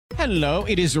Hello,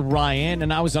 it is Ryan,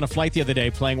 and I was on a flight the other day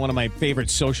playing one of my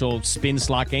favorite social spin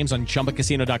slot games on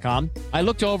ChumbaCasino.com. I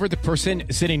looked over at the person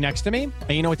sitting next to me, and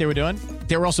you know what they were doing?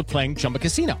 They were also playing Chumba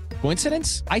Casino.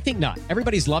 Coincidence? I think not.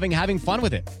 Everybody's loving having fun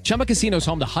with it. Chumba Casino is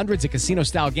home to hundreds of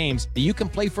casino-style games that you can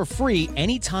play for free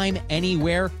anytime,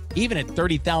 anywhere, even at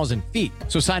 30,000 feet.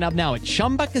 So sign up now at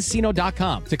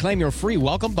ChumbaCasino.com to claim your free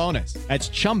welcome bonus. That's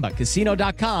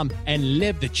ChumbaCasino.com and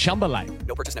live the Chumba life.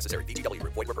 No purchase necessary. VGW.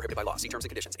 Void where prohibited by law. See terms and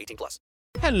conditions. 18+.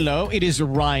 Hello, it is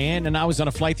Ryan, and I was on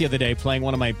a flight the other day playing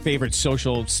one of my favorite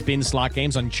social spin slot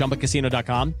games on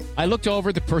ChumbaCasino.com. I looked over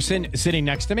at the person sitting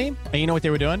next to me, and you know what they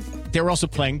were doing? They were also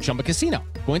playing Chumba Casino.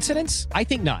 Coincidence? I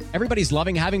think not. Everybody's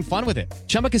loving having fun with it.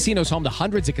 Chumba Casino is home to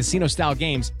hundreds of casino-style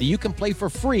games that you can play for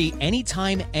free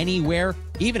anytime, anywhere,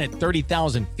 even at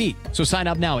 30,000 feet. So sign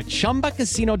up now at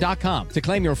ChumbaCasino.com to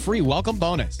claim your free welcome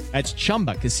bonus. That's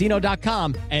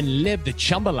ChumbaCasino.com and live the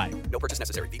Chumba life. No purchase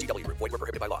necessary. VGW. Void where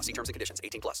prohibited by law. See terms and conditions.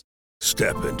 18+.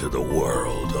 Step into the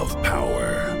world of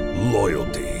power,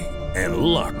 loyalty, and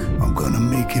luck. I'm gonna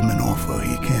make him an offer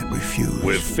he can't refuse.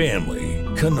 With family,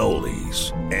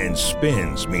 cannolis, and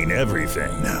spins mean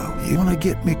everything. Now, you wanna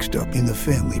get mixed up in the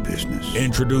family business.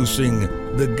 Introducing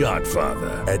The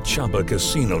Godfather at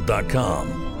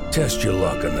ChumbaCasino.com. Test your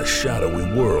luck in the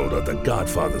shadowy world of The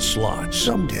Godfather slot.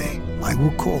 Someday, I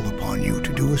will call upon you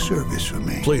to do a service for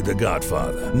me. Play The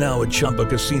Godfather now at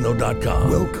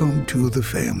ChumbaCasino.com. Welcome to the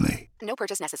family. No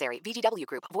purchase necessary. VGW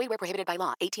Group. Void where prohibited by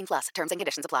law. 18+. Terms and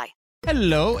conditions apply.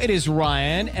 Hello, it is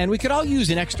Ryan, and we could all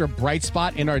use an extra bright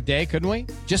spot in our day, couldn't we?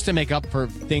 Just to make up for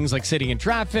things like sitting in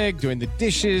traffic, doing the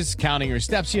dishes, counting your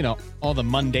steps, you know, all the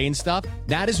mundane stuff.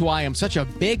 That is why I'm such a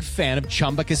big fan of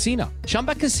Chumba Casino.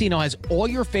 Chumba Casino has all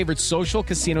your favorite social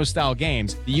casino-style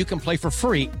games that you can play for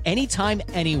free anytime,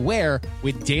 anywhere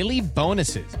with daily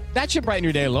bonuses. That should brighten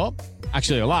your day a little.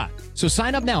 Actually, a lot. So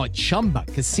sign up now at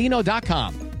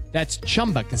ChumbaCasino.com. That's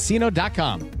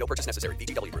ChumbaCasino.com. No purchase necessary.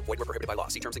 VGW. Void where prohibited by law.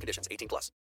 See terms and conditions. 18+.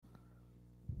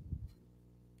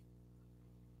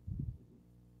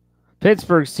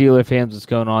 Pittsburgh Steelers fans, what's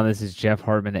going on? This is Jeff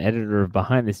Hartman, editor of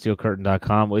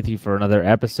BehindTheSteelCurtain.com, with you for another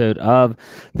episode of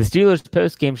the Steelers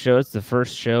post-game show. It's the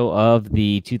first show of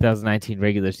the 2019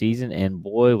 regular season, and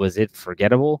boy, was it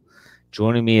forgettable.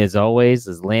 Joining me, as always,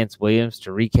 is Lance Williams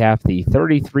to recap the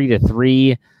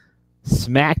 33-3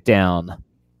 smackdown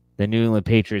the New England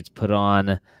Patriots put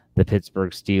on the Pittsburgh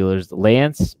Steelers.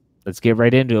 Lance, let's get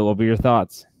right into it. What were your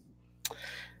thoughts?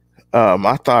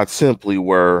 My thoughts simply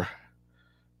were,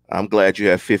 I'm glad you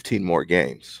have 15 more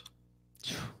games.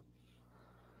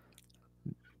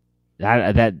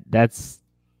 That's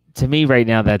to me right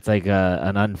now, that's like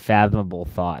an unfathomable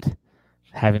thought,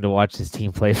 having to watch this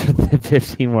team play for the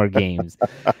 15 more games.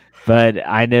 But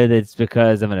I know that it's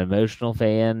because I'm an emotional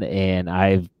fan,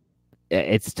 and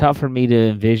it's tough for me to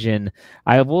envision.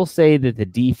 I will say that the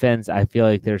defense, I feel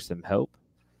like there's some hope.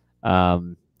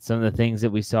 Some of the things that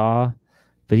we saw,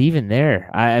 but even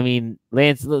there, I mean,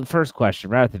 Lance, the first question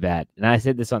right off the bat, and I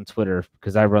said this on Twitter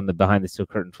because I run the Behind the Steel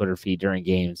Curtain Twitter feed during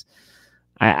games.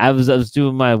 I was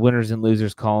doing my winners and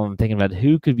losers column, thinking about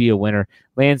who could be a winner.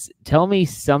 Lance, tell me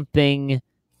something,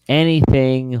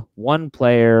 anything, one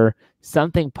player,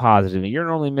 something positive. You're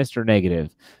normally Mr.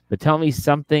 Negative, but tell me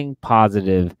something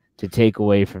positive to take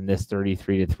away from this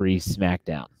 33-3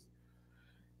 smackdown.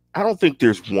 I don't think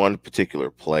there's one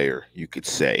particular player you could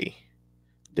say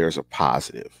there's a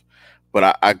positive,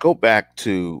 but I go back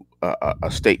to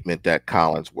a statement that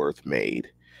Collinsworth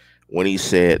made when he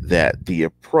said that the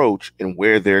approach and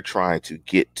where they're trying to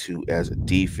get to as a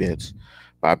defense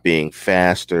by being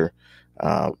faster,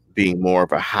 being more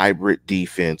of a hybrid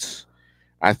defense,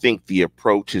 I think the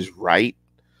approach is right.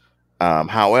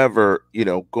 However,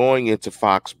 going into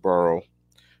Foxborough,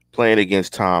 playing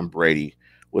against Tom Brady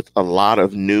with a lot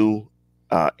of new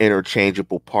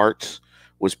interchangeable parts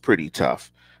was pretty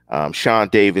tough. Sean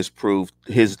Davis proved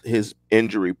his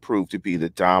injury proved to be the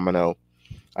domino.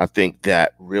 I think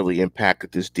that really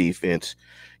impacted this defense.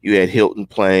 You had Hilton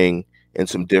playing in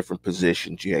some different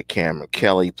positions. You had Cameron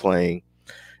Kelly playing,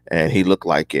 and he looked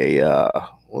like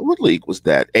what league was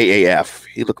that? AAF.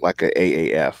 He looked like an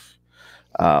AAF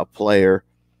player.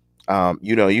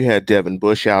 You had Devin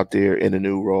Bush out there in a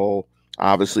new role,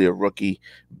 obviously a rookie.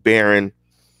 Barron,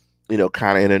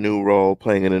 kind of in a new role,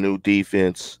 playing in a new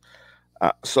defense.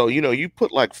 So you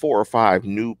put like 4 or 5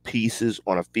 new pieces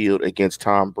on a field against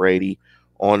Tom Brady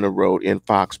on the road in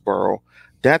Foxborough.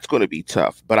 That's going to be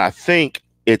tough, but I think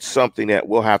it's something that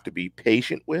we'll have to be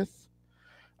patient with.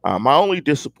 My only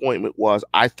disappointment was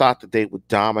I thought that they would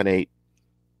dominate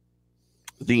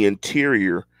the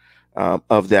interior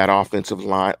of that offensive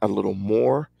line a little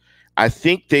more. I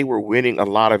think they were winning a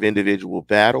lot of individual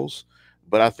battles,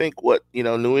 but I think what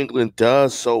New England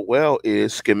does so well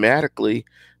is schematically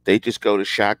they just go to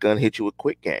shotgun, hit you with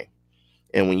quick game.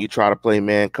 And when you try to play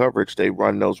man coverage, they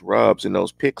run those rubs and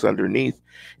those picks underneath,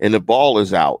 and the ball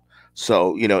is out.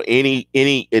 So,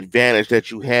 any advantage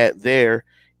that you had there,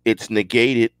 it's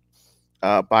negated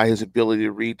by his ability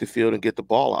to read the field and get the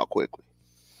ball out quickly.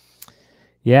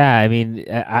 Yeah, I mean,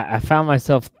 I found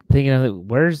myself thinking,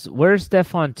 where's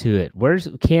Stephon Tuitt? Where's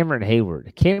Cameron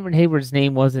Hayward? Cameron Hayward's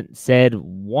name wasn't said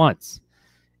once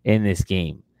in this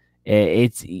game.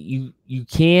 It's you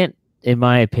can't, in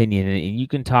my opinion, and you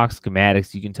can talk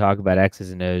schematics, you can talk about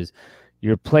X's and O's.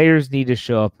 Your players need to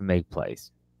show up and make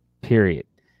plays. Period.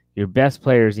 Your best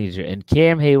players need to. And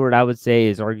Cam Hayward, I would say,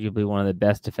 is arguably one of the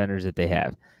best defenders that they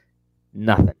have.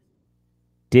 Nothing.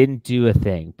 Didn't do a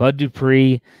thing. Bud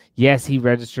Dupree, yes, he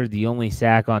registered the only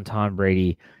sack on Tom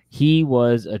Brady. He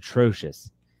was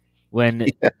atrocious. When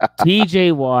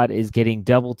TJ Watt is getting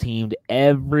double teamed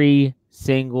every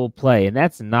single play, and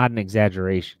that's not an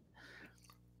exaggeration.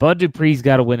 Bud Dupree's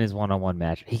got to win his one-on-one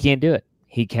match. He can't do it.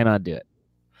 He cannot do it.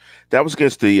 That was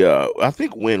against the I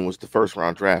think Wynn was the first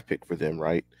round draft pick for them,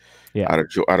 right? Yeah.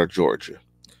 Out of Georgia.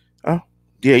 Oh,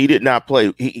 yeah, he did not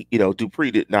play.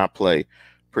 Dupree did not play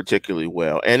particularly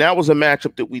well. And that was a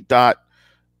matchup that we thought,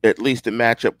 at least a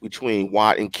matchup between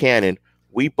Watt and Cannon.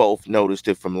 We both noticed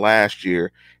it from last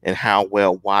year and how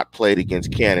well Watt played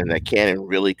against Cannon, that Cannon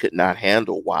really could not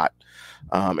handle Watt.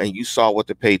 And you saw what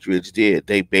the Patriots did.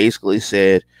 They basically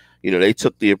said, they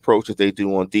took the approach that they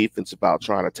do on defense about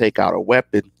trying to take out a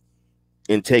weapon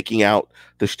and taking out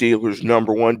the Steelers'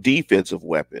 number one defensive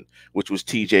weapon, which was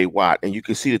TJ Watt. And you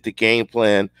can see that the game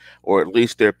plan, or at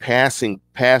least their pass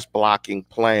blocking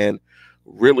plan,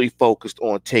 really focused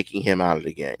on taking him out of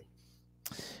the game.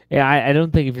 Yeah, I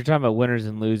don't think, if you're talking about winners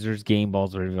and losers, game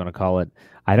balls, whatever you want to call it,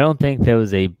 I don't think there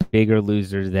was a bigger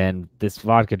loser than this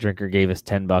vodka drinker gave us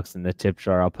 $10 in the tip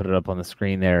jar. I'll put it up on the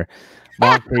screen there.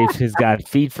 Moncrief has got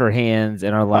feet for hands,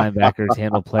 and our linebackers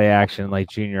handle play action like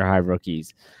junior high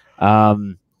rookies.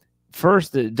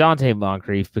 First, Dante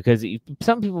Moncrief, because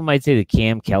some people might say that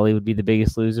Cam Kelly would be the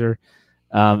biggest loser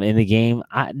in the game.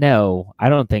 No, I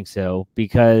don't think so,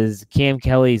 because Cam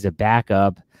Kelly's a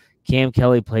backup. Cam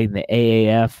Kelly played in the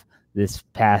AAF this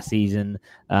past season.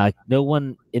 No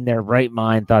one in their right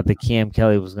mind thought that Cam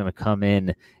Kelly was going to come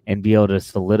in and be able to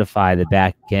solidify the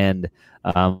back end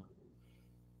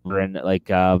like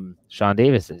Sean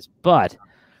Davis is. But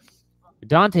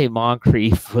Dante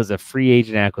Moncrief was a free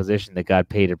agent acquisition that got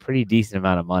paid a pretty decent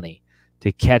amount of money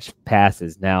to catch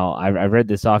passes. Now, I read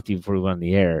this off to you before we went on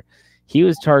the air. He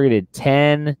was targeted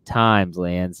 10 times,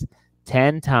 Lance.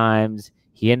 10 times.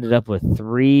 He ended up with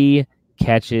 3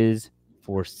 catches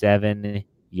for 7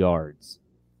 yards.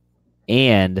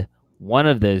 And one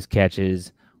of those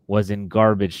catches was in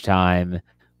garbage time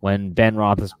when Ben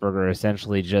Roethlisberger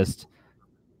essentially just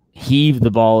heaved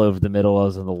the ball over the middle. It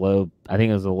was in the low, I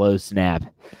think it was a low snap.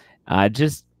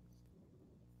 Just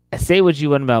say what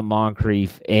you want about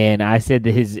Moncrief, and I said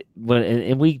that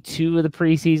in week 2 of the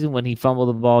preseason when he fumbled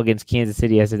the ball against Kansas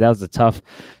City, I said that was a tough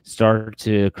start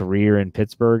to a career in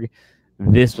Pittsburgh.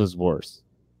 This was worse.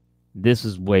 This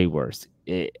was way worse.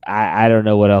 I don't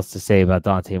know what else to say about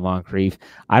Dante Moncrief.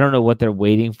 I don't know what they're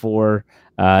waiting for.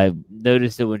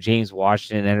 Noticed that when James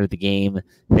Washington entered the game,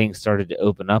 things started to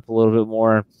open up a little bit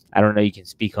more. I don't know. You can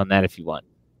speak on that if you want.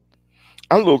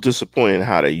 I'm a little disappointed in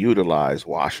how they utilize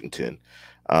Washington.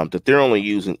 That they're only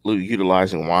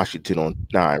utilizing Washington on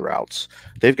 9 routes.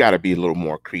 They've got to be a little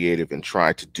more creative and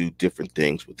try to do different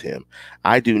things with him.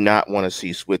 I do not want to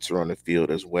see Switzer on the field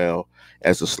as well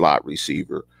as a slot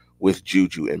receiver with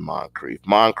Juju and Moncrief.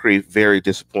 Moncrief, very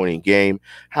disappointing game.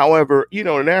 However, the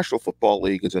National Football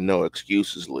League is a no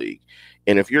excuses league.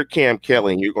 And if you're Cam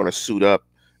Kelly and you're going to suit up,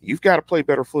 you've got to play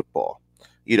better football.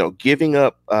 Giving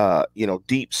up,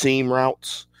 deep seam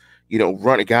routes,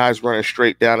 guys running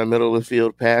straight down the middle of the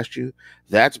field past you,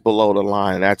 that's below the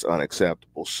line. That's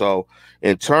unacceptable. So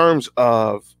in terms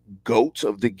of GOATs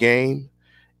of the game,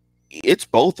 it's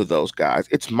both of those guys.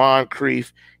 It's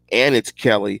Moncrief and it's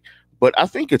Kelly. But I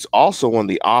think it's also on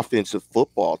the offensive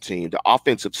football team, the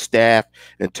offensive staff,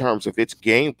 in terms of its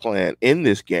game plan in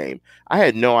this game. I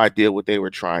had no idea what they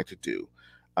were trying to do.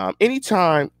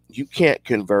 Anytime you can't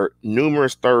convert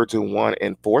numerous 3rd and 1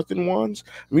 and 4th and 1s,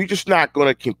 you're just not going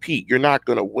to compete. You're not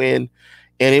going to win.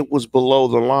 And it was below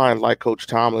the line, like Coach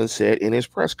Tomlin said in his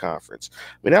press conference.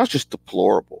 That was just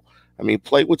deplorable.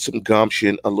 Play with some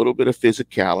gumption, a little bit of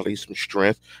physicality, some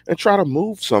strength, and try to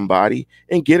move somebody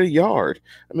and get a yard.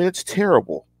 It's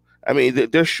terrible. I mean,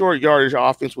 their short yardage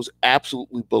offense was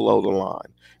absolutely below the line,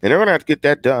 and they're going to have to get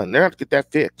that done. They're going to have to get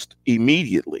that fixed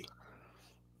immediately.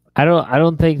 I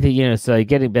don't think that, so like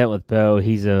getting bent with Bo,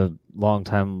 he's a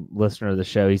longtime listener of the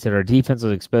show. He said our defense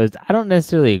was exposed. I don't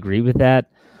necessarily agree with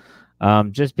that.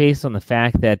 Just based on the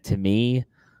fact that, to me,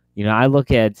 I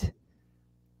look at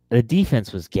the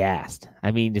defense was gassed.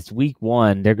 I mean, it's week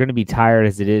 1. They're going to be tired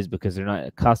as it is because they're not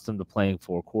accustomed to playing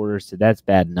 4 quarters, so that's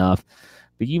bad enough.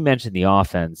 But you mentioned the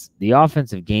offense. The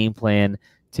offensive game plan,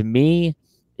 to me,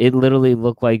 it literally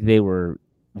looked like they were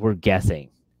guessing.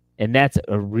 And that's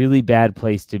a really bad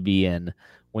place to be in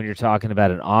when you're talking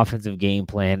about an offensive game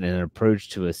plan and an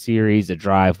approach to a series, a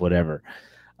drive, whatever.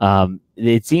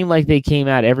 It seemed like they came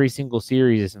out every single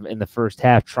series in the first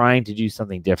half trying to do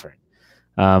something different.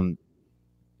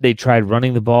 They tried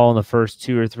running the ball in the first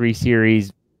 2 or 3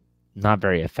 series, not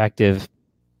very effective.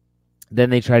 Then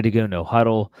they tried to go no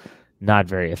huddle, not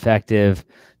very effective.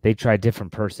 They tried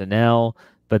different personnel,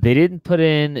 but they didn't put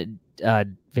in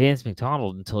Vance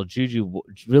McDonald until Juju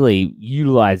really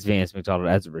utilized Vance McDonald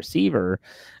as a receiver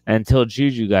until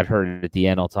Juju got hurt at the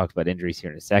end. I'll talk about injuries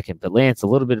here in a second. But Lance, a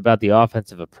little bit about the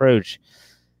offensive approach.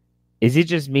 Is it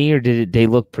just me, or did they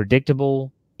look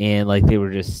predictable and like they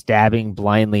were just stabbing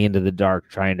blindly into the dark,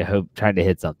 trying to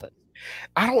hit something?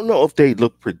 I don't know if they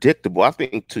look predictable. I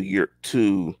think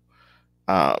to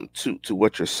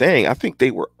what you're saying, I think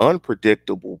they were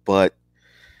unpredictable, but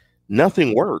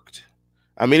nothing worked.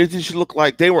 I mean, it just looked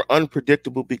like they were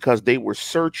unpredictable because they were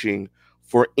searching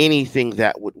for anything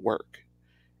that would work,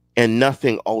 and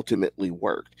nothing ultimately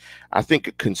worked. I think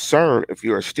a concern, if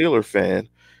you're a Steeler fan,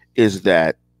 is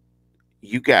that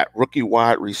you got rookie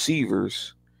wide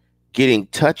receivers getting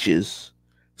touches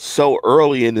so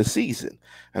early in the season.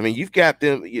 I mean, you've got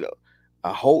them,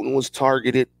 Holton was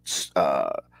targeted,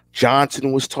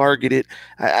 Johnson was targeted.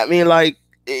 I mean, like,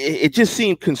 it just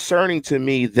seemed concerning to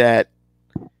me that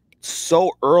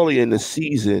so early in the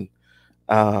season,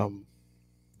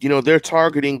 they're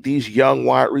targeting these young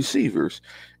wide receivers.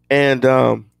 And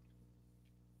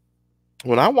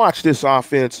when I watch this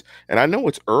offense, and I know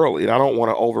it's early and I don't want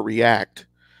to overreact,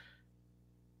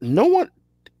 no one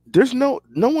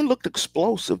looked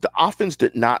explosive. The offense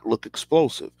did not look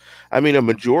explosive. I mean, a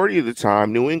majority of the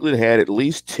time, New England had at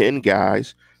least 10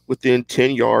 guys within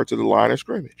 10 yards of the line of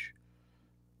scrimmage.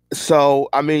 So,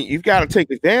 I mean, you've got to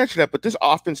take advantage of that, but this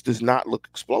offense does not look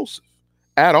explosive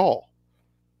at all.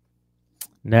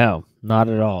 No, not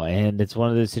at all. And it's one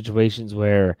of those situations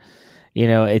where,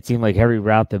 it seemed like every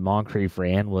route that Moncrief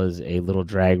ran was a little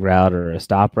drag route or a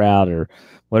stop route or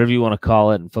whatever you want to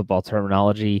call it in football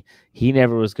terminology. He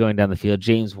never was going down the field.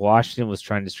 James Washington was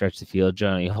trying to stretch the field.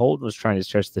 Johnny Holton was trying to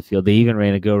stretch the field. They even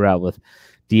ran a go route with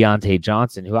Deontay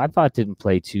Johnson, who I thought didn't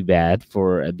play too bad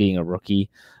for being a rookie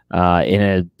in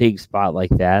a big spot like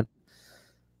that.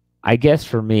 I guess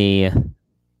for me,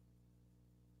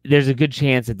 there's a good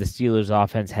chance that the Steelers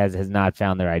offense has not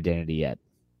found their identity yet.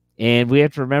 And we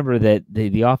have to remember that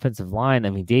the offensive line, I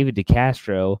mean, David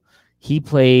DeCastro, he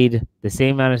played the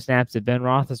same amount of snaps that Ben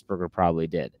Roethlisberger probably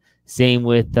did. Same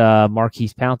with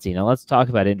Marquise Pouncey. Now let's talk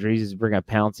about injuries as we bring up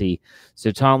Pouncey.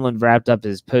 So Tomlin wrapped up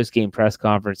his post-game press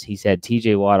conference. He said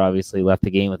TJ Watt obviously left the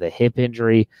game with a hip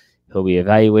injury. He'll be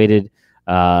evaluated.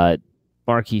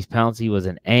 Marquise Pouncey was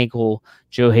an ankle.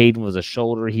 Joe Hayden was a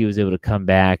shoulder. He was able to come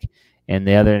back. And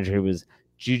the other injury was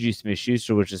Juju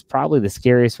Smith-Schuster, which is probably the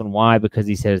scariest one. Why? Because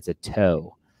he said it's a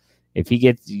toe. If he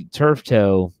gets turf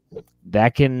toe,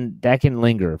 that can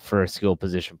linger for a skill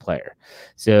position player.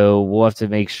 So we'll have to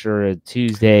make sure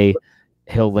Tuesday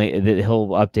he'll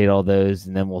update all those,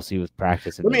 and then we'll see with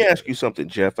practice. Let me ask you something,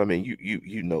 Jeff. I mean,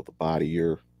 you know the body.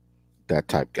 You're that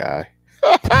type guy.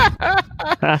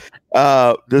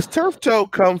 Does turf toe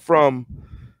come from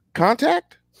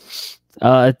contact?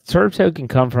 Turf toe can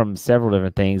come from several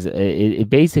different things. It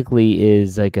basically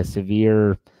is like a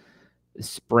severe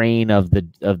sprain of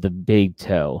the big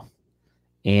toe.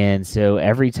 And so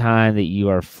every time that you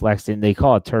are flexing, they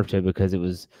call it turf toe because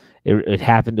it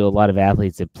happened to a lot of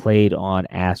athletes that played on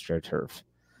AstroTurf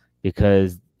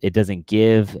because it doesn't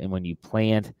give. And when you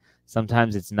plant,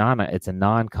 sometimes it's a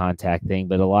non-contact thing,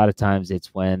 but a lot of times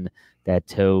it's when that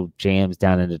toe jams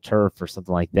down into turf or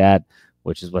something like that,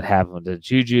 which is what happened to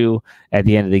Juju at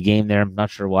the end of the game there. I'm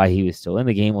not sure why he was still in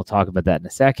the game. We'll talk about that in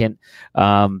a second.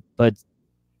 But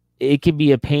it can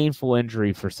be a painful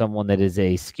injury for someone that is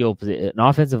a skill position. An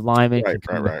offensive lineman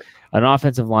An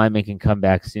offensive lineman can come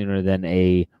back sooner than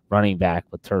a running back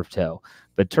with turf toe.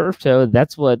 But turf toe,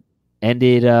 that's what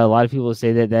ended a lot of people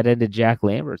say that ended Jack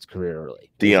Lambert's career early.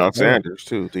 Deion Sanders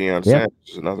too. Deion Sanders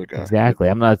is another guy. Exactly.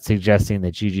 I'm not suggesting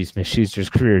that Juju Smith-Schuster's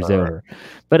career is over,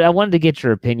 but I wanted to get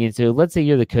your opinion. So let's say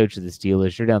you're the coach of the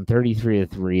Steelers. You're down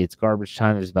 33-3. It's garbage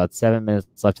time. There's about 7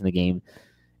 minutes left in the game.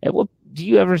 And what do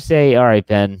you ever say? All right,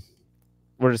 Ben,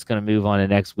 we're just going to move on to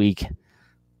next week.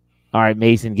 All right,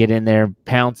 Mason, get in there.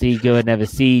 Pouncey, go ahead and have a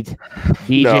seat.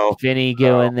 DJ Finney,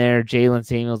 go in there. Jalen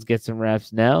Samuels, get some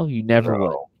reps. No, you never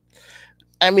will.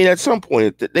 I mean, at some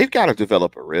point, they've got to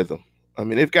develop a rhythm. I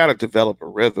mean,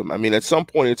 at some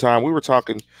point in time, we were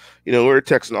talking, we were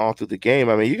texting all through the game.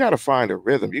 I mean, you got to find a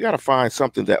rhythm. You got to find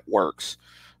something that works.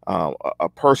 A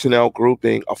personnel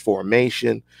grouping, a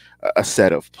formation, a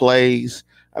set of plays.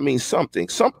 I mean,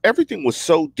 everything was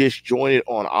so disjointed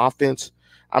on offense.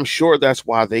 I'm sure that's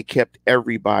why they kept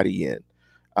everybody in.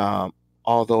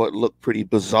 Although it looked pretty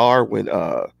bizarre when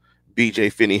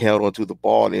BJ Finney held onto the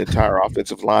ball and the entire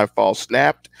offensive line false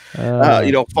started,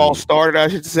 I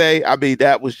should say. I mean,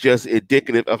 that was just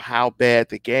indicative of how bad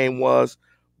the game was.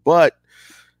 But,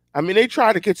 I mean, they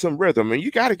tried to get some rhythm. I mean,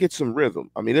 you got to get some rhythm.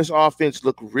 I mean, this offense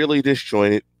looked really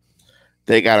disjointed.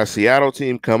 They got a Seattle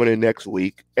team coming in next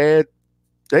week, and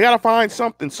they got to find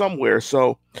something somewhere.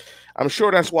 So, I'm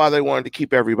sure that's why they wanted to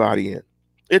keep everybody in.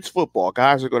 It's football.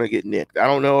 Guys are going to get nicked. I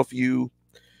don't know if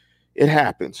it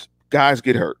happens. Guys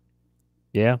get hurt.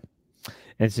 Yeah.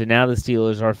 And so now the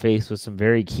Steelers are faced with some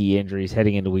very key injuries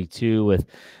heading into week 2 with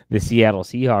the Seattle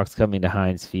Seahawks coming to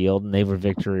Heinz Field, and they were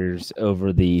victors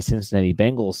over the Cincinnati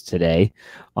Bengals today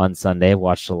on Sunday. I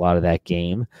watched a lot of that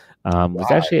game. It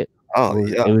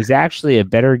was actually a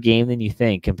better game than you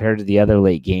think compared to the other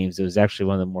late games. It was actually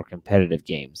one of the more competitive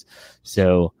games.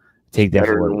 So take that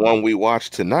better forward. than the one we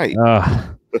watched tonight.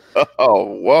 Oh,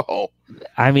 whoa.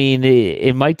 I mean,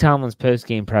 in Mike Tomlin's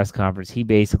post-game press conference, he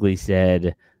basically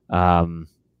said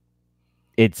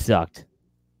it sucked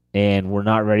and we're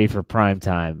not ready for prime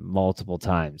time multiple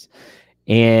times.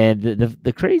 And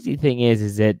the crazy thing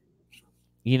is that,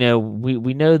 we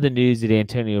know the news that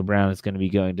Antonio Brown is going to be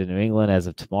going to New England as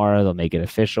of tomorrow. They'll make it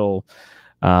official.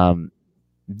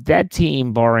 That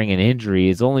team, barring an injury,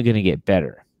 is only going to get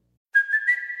better.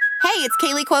 Hey, it's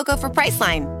Kaylee Cuoco for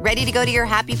Priceline. Ready to go to your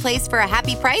happy place for a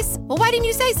happy price? Well, why didn't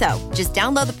you say so? Just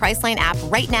download the Priceline app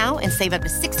right now and save up to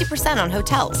 60% on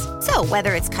hotels. So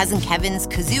whether it's Cousin Kevin's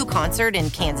Kazoo Concert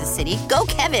in Kansas City, go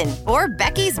Kevin, or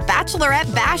Becky's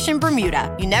Bachelorette Bash in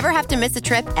Bermuda, you never have to miss a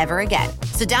trip ever again.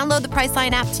 So download the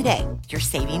Priceline app today. Your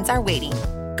savings are waiting.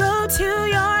 Go to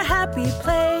your happy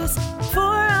place for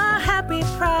a happy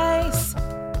price.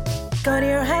 Go to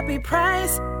your happy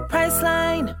price,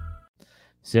 Priceline.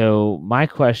 So my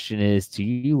question is to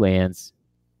you, Lance,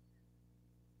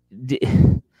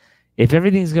 if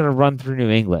everything's going to run through New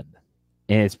England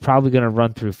and it's probably going to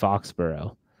run through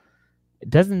Foxborough,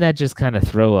 doesn't that just kind of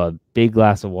throw a big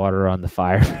glass of water on the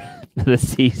fire for the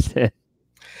season?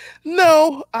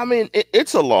 No, I mean,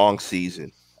 it's a long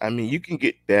season. I mean, you can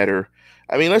get better.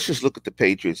 I mean, let's just look at the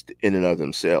Patriots in and of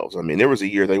themselves. I mean, there was a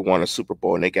year they won a Super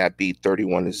Bowl and they got beat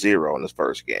 31-0 in the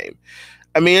first game.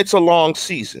 I mean, it's a long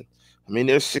season. I mean,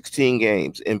 there's 16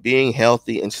 games, and being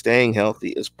healthy and staying healthy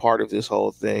is part of this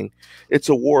whole thing. It's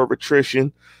a war of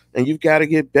attrition, and you've got to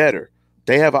get better.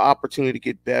 They have an opportunity to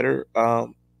get better.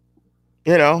 Tom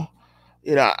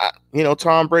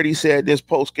Brady said in this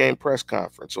post-game press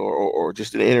conference or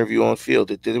just an interview on field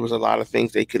that there was a lot of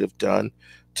things they could have done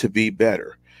to be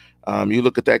better. You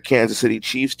look at that Kansas City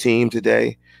Chiefs team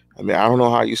today. I mean, I don't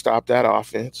know how you stop that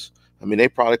offense. I mean, they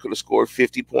probably could have scored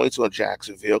 50 points on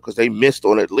Jacksonville because they missed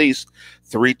on at least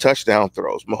 3 touchdown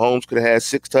throws. Mahomes could have had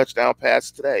 6 touchdown passes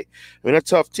today. I mean, a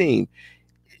tough team.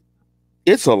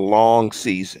 It's a long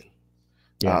season.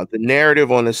 Yeah. The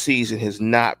narrative on the season has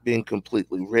not been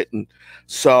completely written.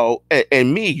 So,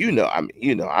 and me,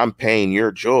 I'm Payne,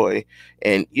 your joy,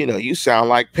 and you sound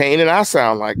like Payne, and I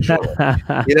sound like joy.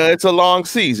 It's a long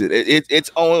season. It's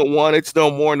 0-1. It's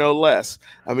no more, no less.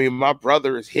 I mean, my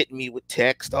brother is hitting me with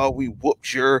text. Oh, we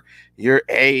whooped your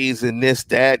A's and this,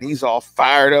 that. And he's all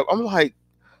fired up. I'm like,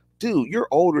 dude, you're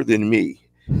older than me.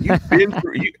 You've been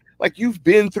through you've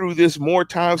been through this more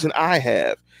times than I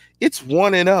have. It's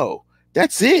 1-0.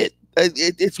 That's it.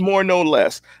 It's more, no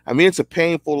less. I mean, it's a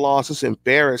painful loss. It's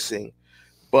embarrassing.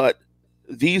 But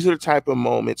these are the type of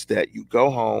moments that you go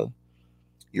home,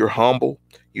 you're humble,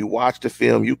 you watch the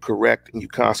film, you correct, and you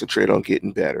concentrate on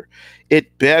getting better.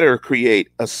 It better create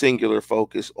a singular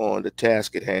focus on the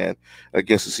task at hand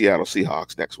against the Seattle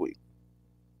Seahawks next week.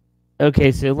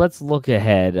 Okay, so let's look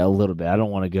ahead a little bit. I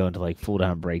don't want to go into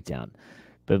full-down breakdown.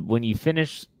 But when you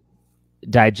finish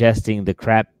digesting the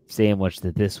crap sandwich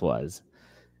that this was,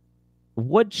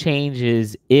 what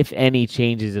changes, if any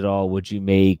changes at all, would you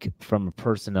make from a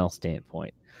personnel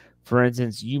standpoint? For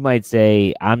instance, you might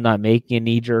say, I'm not making a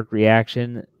knee-jerk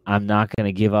reaction. I'm not going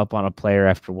to give up on a player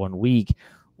after 1 week.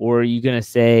 Or are you going to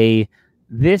say,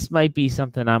 this might be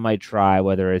something I might try,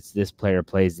 whether it's this player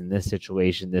plays in this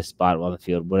situation, this spot on the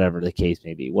field, whatever the case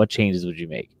may be? What changes would you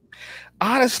make?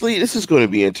 Honestly, this is going to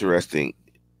be interesting.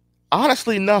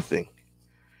 Honestly, nothing.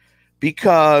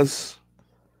 Because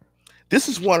this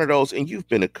is one of those, and you've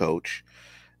been a coach.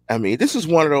 I mean, this is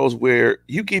one of those where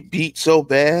you get beat so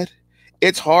bad,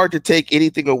 it's hard to take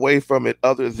anything away from it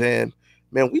other than,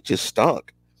 man, we just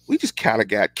stunk. We just kind of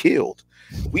got killed.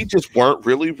 We just weren't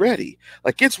really ready.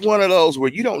 Like, it's one of those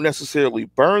where you don't necessarily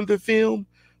burn the film,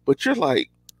 but you're like,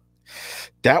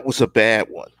 that was a bad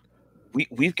one.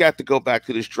 We've got to go back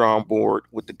to this drawing board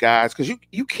with the guys, because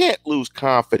you can't lose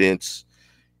confidence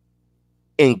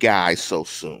in guys so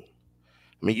soon.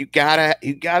 I mean, you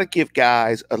gotta give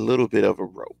guys a little bit of a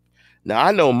rope. Now,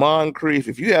 I know Moncrief,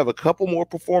 if you have a couple more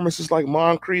performances like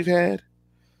Moncrief had,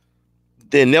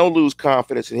 then they'll lose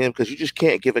confidence in him, because you just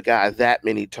can't give a guy that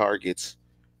many targets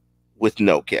with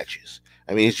no catches.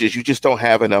 I mean, it's just, you just don't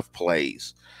have enough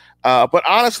plays. But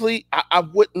honestly, I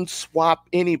wouldn't swap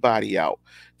anybody out.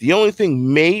 The only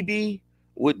thing maybe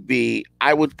would be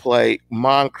I would play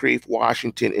Moncrief,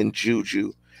 Washington, and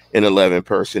Juju in 11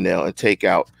 personnel and take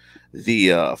out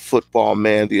the football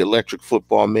man, the electric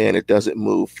football man that doesn't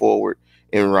move forward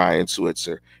in Ryan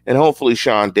Switzer. And hopefully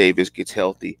Sean Davis gets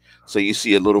healthy, so you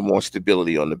see a little more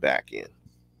stability on the back end.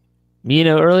 You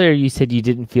know, earlier you said you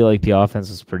didn't feel like the offense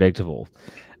was predictable.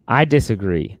 I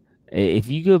disagree. If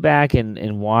you go back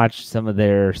and watch some of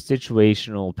their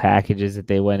situational packages that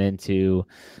they went into,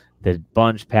 the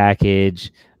bunch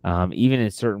package, even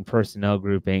in certain personnel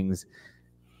groupings,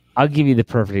 I'll give you the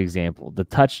perfect example. The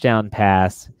touchdown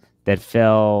pass that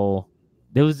fell,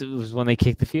 it was when they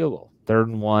kicked the field goal. 3rd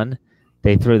and 1.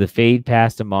 They throw the fade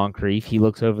pass to Moncrief. He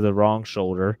looks over the wrong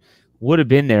shoulder. Would have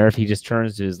been there if he just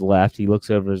turns to his left. He looks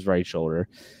over his right shoulder.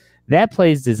 That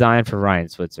play is designed for Ryan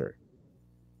Switzer.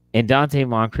 And Dante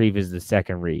Moncrief is the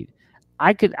second read.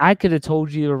 I could have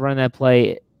told you to run that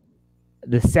play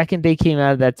the second they came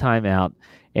out of that timeout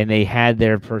and they had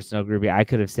their personnel grouping. I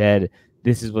could have said,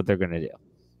 this is what they're going to do.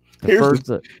 Here's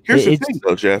the thing,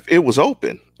 though, Jeff. It was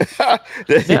open.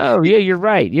 No, yeah, you're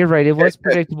right. You're right. It was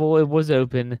predictable. It was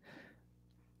open.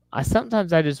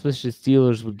 Sometimes I just wish the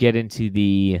Steelers would get into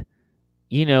the,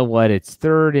 you know what, it's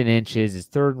 3rd and inches, it's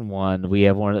 3rd and 1.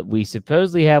 We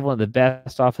supposedly have one of the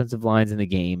best offensive lines in the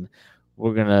game.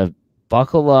 We're gonna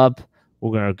buckle up.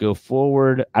 We're gonna go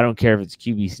forward. I don't care if it's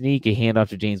QB sneak, a handoff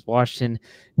to James Washington.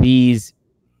 These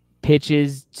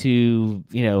pitches to,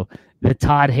 you know, the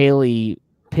Todd Haley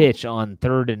pitch on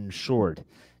 3rd and short,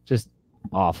 just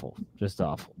awful. I just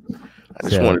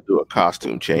want to do a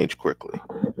costume change quickly.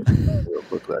 Real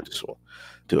quickly, I just want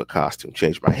to do a costume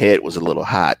change. My head was a little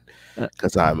hot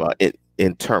because I'm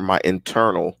my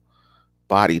internal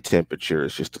body temperature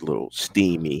is just a little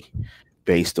steamy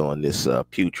based on this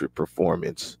putrid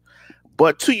performance.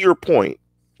 But to your point,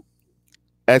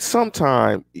 at some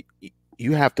time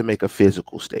you have to make a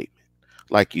physical statement,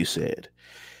 like you said.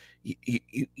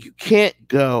 You can't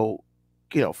go,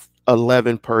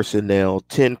 11 personnel,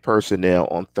 10 personnel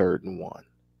on 3rd and 1.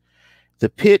 The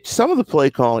pitch, some of the play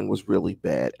calling was really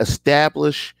bad.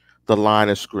 Establish the line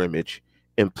of scrimmage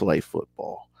and play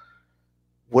football.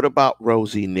 What about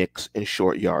Rosie Nix in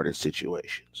short yardage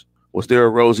situations? Was there a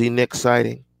Rosie Nix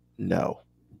sighting? No.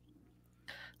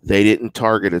 They didn't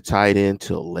target a tight end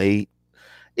till late.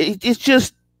 It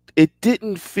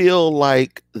didn't feel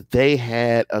like they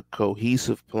had a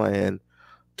cohesive plan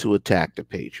to attack the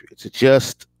Patriots. It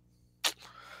just,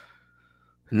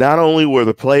 not only were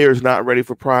the players not ready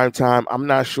for prime time, I'm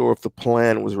not sure if the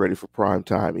plan was ready for prime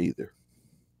time either.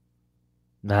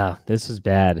 No, this was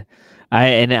bad.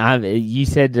 You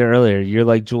said earlier, you're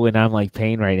like Julian, I'm like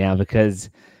Payne right now, because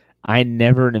I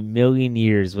never in a million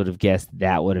years would have guessed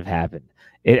that would have happened.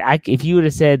 If you would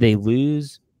have said they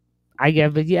lose, I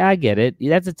get it.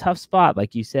 That's a tough spot,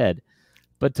 like you said.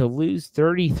 But to lose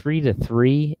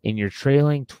 33-3 and you're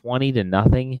trailing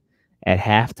 20-0 at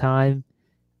halftime,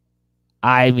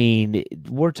 I mean,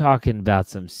 we're talking about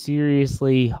some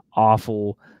seriously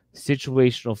awful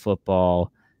situational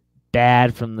football,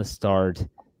 bad from the start.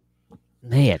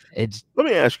 Man, it's. Let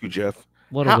me ask you, Jeff.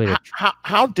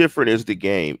 How different is the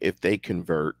game if they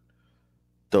convert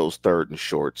those 3rd and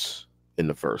shorts in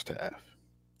the first half?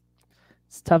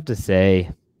 It's tough to say.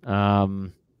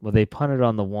 Well, they punted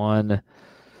on the 1.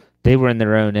 They were in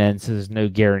their own end, so there's no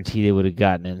guarantee they would have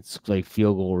gotten in like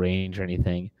field goal range or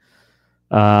anything.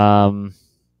 How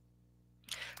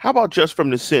How about just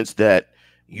from the sense that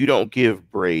you don't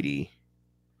give Brady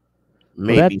Well,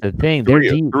 maybe that's the thing.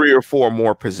 three or four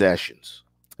more possessions?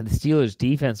 The Steelers'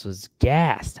 defense was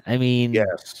gassed. I mean,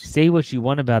 Yes. say what you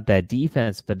want about that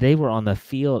defense, but they were on the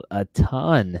field a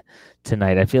ton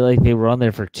tonight. I feel like they were on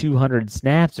there for 200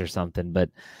 snaps or something.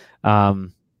 But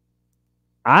I'm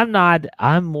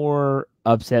more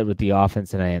upset with the offense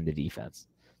than I am the defense.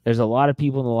 There's a lot of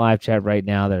people in the live chat right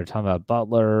now that are talking about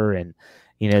Butler, and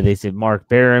they said Mark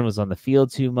Barron was on the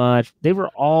field too much. They were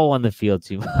all on the field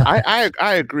too much.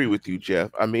 I agree with you,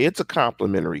 Jeff. I mean, it's a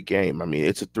complimentary game. I mean,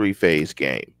 it's a 3-phase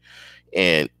game,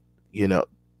 and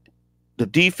the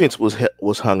defense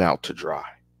was hung out to dry.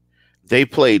 They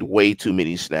played way too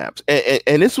many snaps,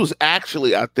 and this was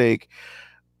actually, I think,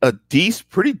 a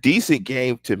pretty decent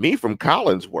game to me from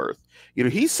Collinsworth.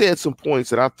 He said some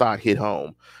points that I thought hit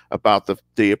home about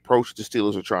the approach the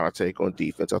Steelers are trying to take on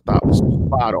defense. I thought was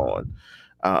spot on.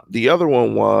 The other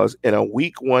one was in a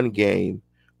week 1 game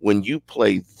when you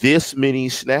play this many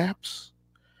snaps.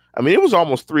 I mean, it was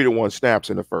almost 3-1 snaps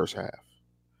in the first half.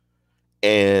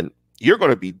 And you're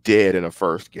going to be dead in the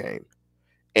first game.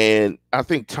 And I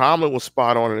think Tomlin was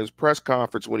spot on in his press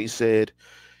conference when he said,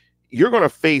 you're going to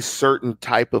face certain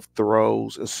type of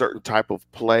throws and certain type of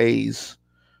plays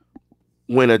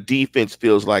when a defense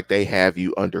feels like they have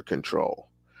you under control.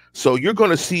 So you're going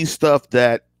to see stuff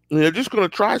that they're just going to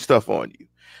try stuff on you.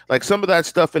 Like some of that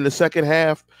stuff in the second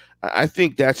half, I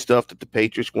think that's stuff that the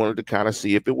Patriots wanted to kind of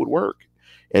see if it would work.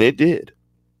 And it did.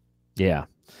 Yeah.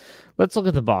 Let's look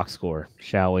at the box score,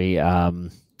 shall we?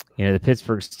 The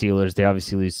Pittsburgh Steelers, they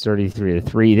obviously lose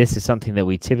 33-3. This is something that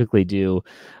we typically do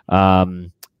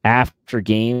after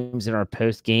games in our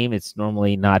post game. It's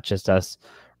normally not just us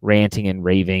ranting and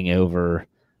raving over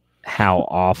how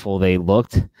awful they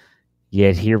looked.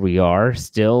 Yet here we are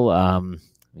still. Let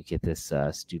me get this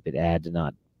stupid ad to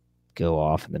not go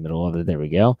off in the middle of it. There we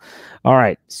go. All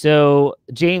right. So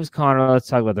James Conner, let's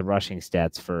talk about the rushing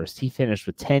stats first. He finished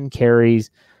with 10 carries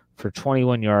for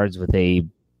 21 yards with a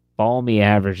balmy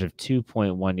average of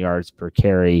 2.1 yards per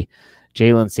carry.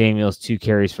 Jalen Samuels, 2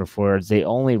 carries for 4 yards. They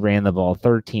only ran the ball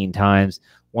 13 times.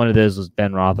 One of those was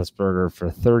Ben Roethlisberger for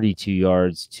 32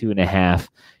 yards, 2.5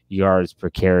 yards per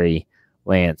carry.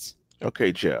 Lance.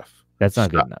 Okay, Jeff. That's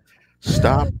not good enough.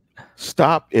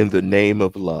 Stop in the name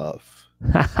of love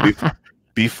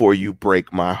before you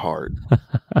break my heart.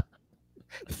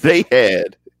 They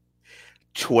had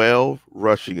 12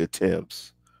 rushing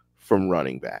attempts from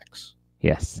running backs.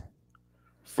 Yes.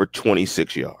 For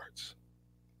 26 yards.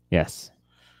 Yes.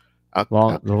 The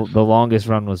longest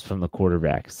run was from the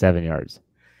quarterback, 7 yards.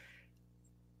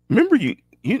 Remember, you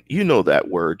know that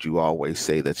word you always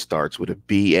say that starts with a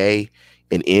B-A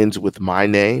and ends with my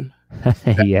name?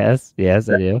 Yes, I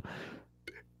do.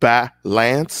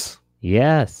 Balance.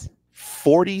 Yes.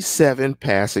 47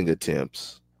 passing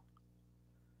attempts,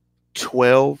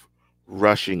 12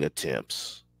 rushing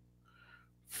attempts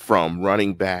from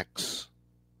running backs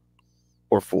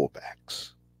or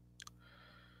fullbacks.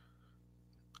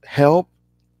 Help.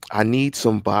 I need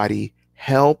somebody.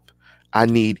 Help. I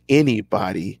need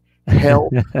anybody.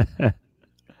 Help.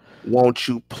 Won't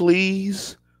you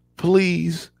please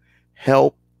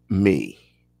help me?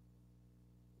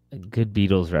 A good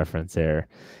Beatles reference there.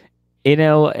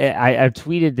 I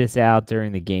tweeted this out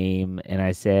during the game, and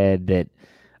I said that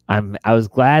I was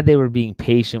glad they were being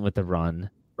patient with the run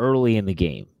early in the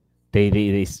game.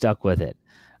 They stuck with it.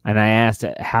 And I asked,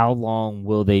 how long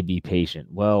will they be patient?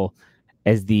 Well,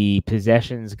 as the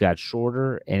possessions got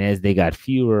shorter and as they got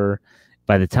fewer,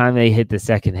 by the time they hit the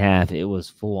second half, it was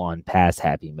full-on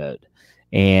pass-happy mode.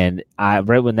 And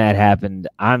right when that happened,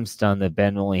 I'm stunned that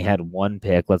Ben only had 1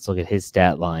 pick. Let's look at his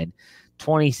stat line.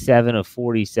 27 of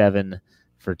 47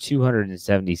 for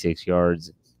 276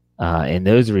 yards. And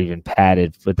those are even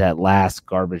padded with that last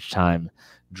garbage time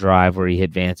drive where he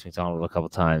hit Vance McDonald a couple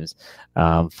times.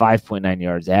 5.9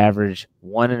 yards average,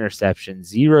 1 interception,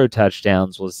 0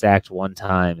 touchdowns, was sacked 1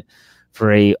 time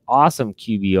for a awesome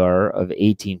QBR of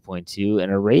 18.2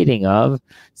 and a rating of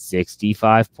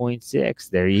 65.6.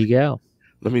 There you go.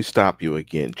 Let me stop you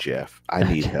again, Jeff. I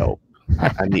need help.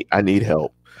 I need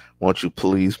help. Won't you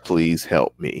please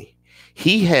help me?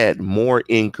 He had more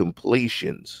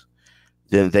incompletions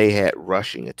than they had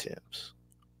rushing attempts.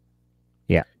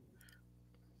 Yeah.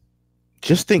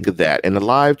 Just think of that. In the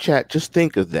live chat, just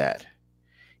think of that.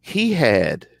 He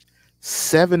had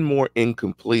 7 more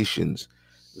incompletions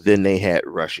than they had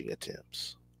rushing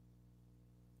attempts.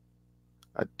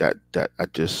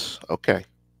 Okay.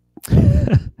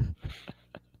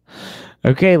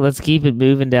 Okay, let's keep it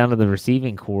moving down to the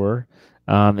receiving core.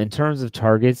 In terms of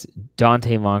targets,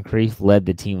 Dante Moncrief led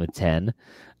the team with 10.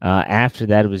 After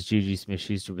that, it was Juju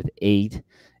Smith-Schuster with 8.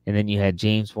 And then you had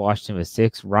James Washington with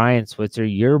 6. Ryan Switzer,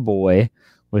 your boy,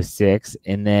 with 6.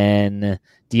 And then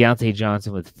Deontay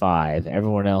Johnson with 5.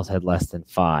 Everyone else had less than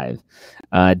 5.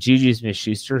 Juju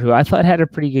Smith-Schuster, who I thought had a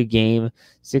pretty good game,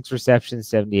 6 receptions,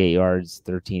 78 yards,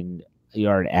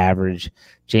 13-yard average.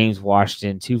 James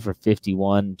Washington, 2 for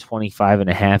 51,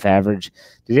 25.5 average.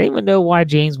 Did anyone know why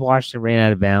James Washington ran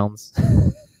out of bounds?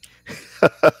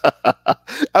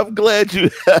 I'm glad you.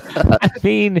 I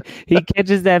mean, he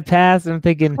catches that pass, and I'm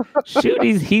thinking, shoot,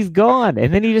 he's gone.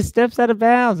 And then he just steps out of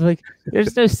bounds. Like,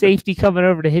 there's no safety coming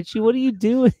over to hit you. What are you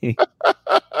doing? It's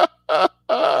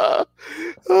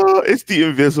the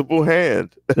invisible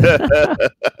hand.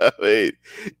 Wait,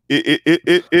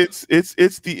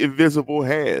 it's the invisible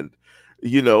hand.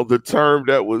 You know, the term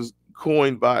that was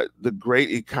coined by the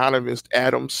great economist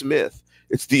Adam Smith.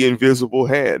 It's the invisible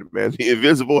hand, man. The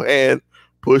invisible hand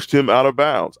pushed him out of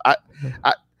bounds.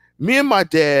 Me and my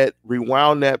dad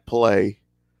rewound that play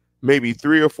maybe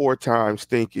 3 or 4 times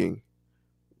thinking,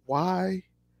 why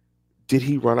did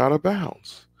he run out of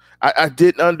bounds? I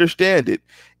didn't understand it.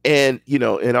 And, you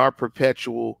know, in our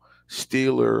perpetual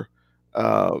Steeler,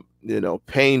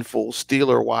 painful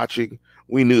Steeler watching,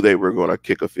 we knew they were going to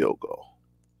kick a field goal.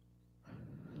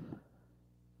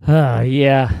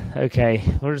 Yeah. Okay.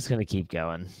 We're just going to keep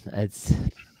going.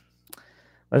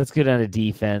 Let's go down to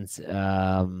defense.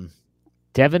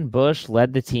 Devin Bush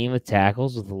led the team with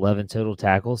tackles with 11 total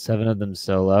tackles, 7 of them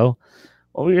solo.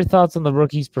 What were your thoughts on the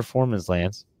rookie's performance,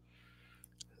 Lance?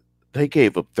 They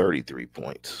gave up 33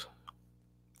 points.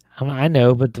 I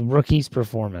know, but the rookie's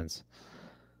performance.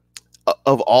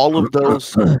 Of all of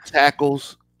those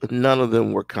tackles, none of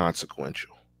them were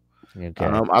consequential. Okay.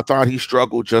 I thought he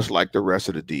struggled just like the rest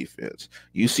of the defense.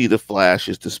 You see the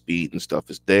flashes, the speed and stuff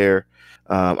is there.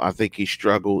 I think he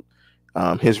struggled.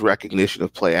 His recognition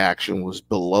of play action was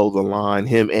below the line.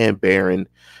 Him and Barron,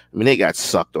 I mean, they got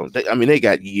sucked on. They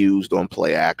got used on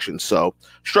play action. So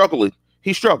he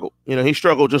struggled. You know, he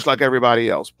struggled just like everybody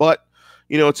else. But,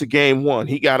 you know, it's a game one.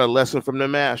 He got a lesson from the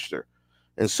master.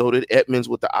 And so did Edmonds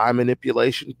with the eye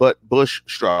manipulation. But Bush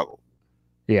struggled.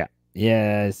 Yeah.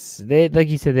 Yes, they like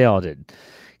you said, they all did.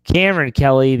 Cameron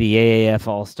Kelly, the AAF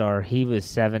All-Star, he was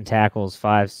 7 tackles,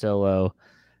 5 solo,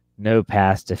 no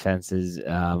pass defenses.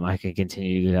 I can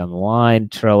continue to go down the line.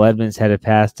 Terrell Edmonds had a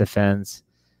pass defense.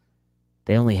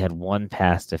 They only had 1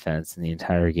 pass defense in the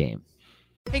entire game.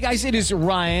 Hey guys, it is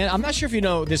Ryan. I'm not sure if you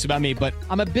know this about me, but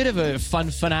I'm a bit of a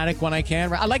fun fanatic when I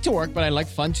can. I like to work, but I like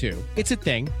fun too. It's a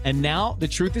thing. And now the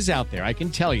truth is out there. I can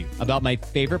tell you about my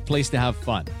favorite place to have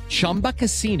fun. Chumba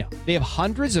Casino. They have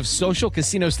hundreds of social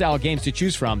casino style games to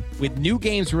choose from with new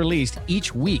games released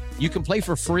each week. You can play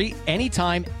for free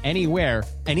anytime, anywhere.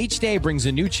 And each day brings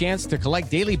a new chance to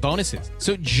collect daily bonuses.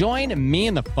 So join me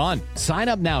in the fun. Sign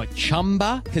up now at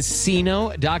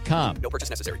ChumbaCasino.com. No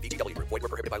purchase necessary. VGW Group. Void where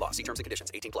prohibited by law. See terms and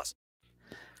conditions. 18+.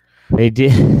 They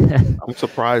did. I'm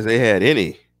surprised they had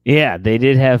any. Yeah, they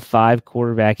did have 5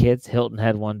 quarterback hits. Hilton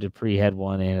had 1, Dupree had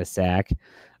 1, and a sack.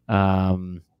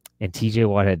 And TJ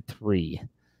Watt had 3.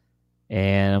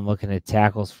 And I'm looking at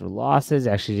tackles for losses.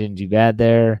 Actually didn't do bad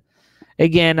there.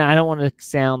 Again, I don't want to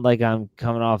sound like I'm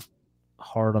coming off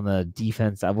hard on the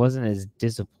defense. I wasn't as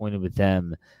disappointed with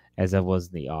them as I was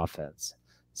in the offense.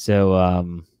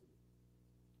 So,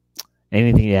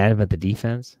 anything to add about the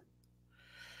defense?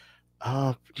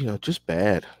 Just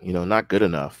bad. Not good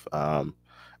enough.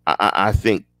 I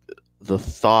think the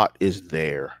thought is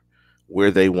there where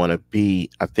they want to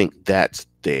be. I think that's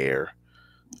there.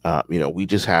 We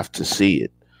just have to see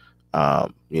it. A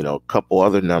couple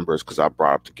other numbers, because I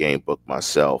brought up the game book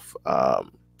myself,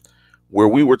 where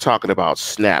we were talking about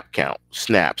snap count,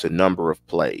 snaps, and number of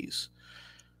plays.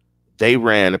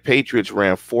 The Patriots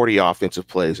ran 40 offensive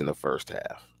plays in the first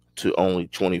half to only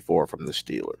 24 from the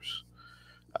Steelers.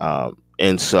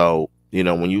 And so,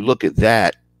 when you look at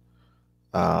that,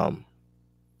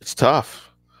 it's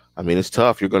tough. I mean, it's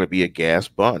tough. You're going to be a gas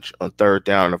bunch. On third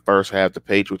down in the first half, the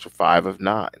Patriots were 5 of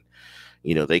 9.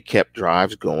 They kept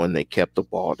drives going. They kept the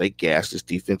ball. They gassed this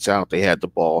defense out. They had the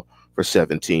ball for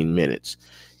 17 minutes.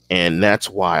 And that's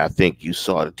why I think you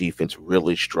saw the defense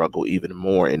really struggle even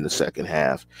more in the second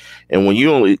half. And when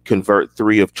you only convert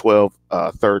 3 of 12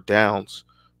 third downs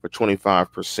for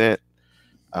 25%,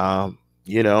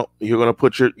 you're going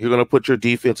to put your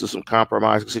defense in some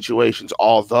compromising situations.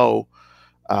 Although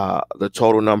the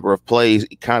total number of plays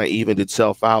kind of evened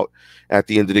itself out at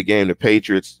the end of the game. The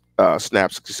Patriots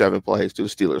snapped 67 plays to the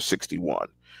Steelers 61,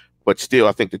 but still,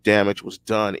 I think the damage was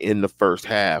done in the first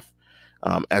half,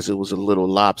 as it was a little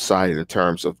lopsided in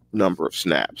terms of number of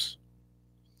snaps.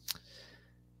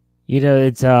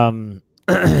 It's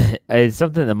it's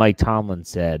something that Mike Tomlin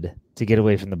said to get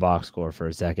away from the box score for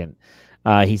a second.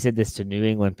 He said this to New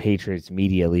England Patriots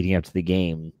media leading up to the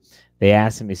game. They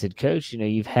asked him, they said, Coach,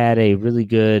 you've had a really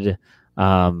good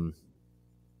not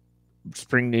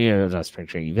spring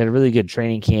training. You've had a really good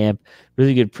training camp,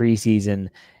 really good preseason.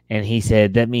 And he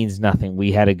said, that means nothing.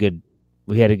 We had a good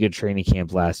training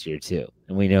camp last year too.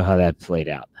 And we know how that played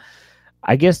out.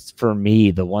 I guess for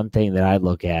me, the one thing that I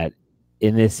look at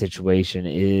in this situation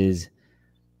is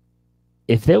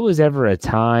if there was ever a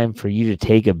time for you to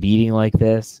take a beating like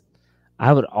this,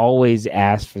 I would always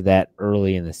ask for that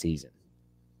early in the season.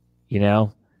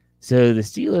 So the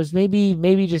Steelers,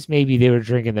 maybe just maybe they were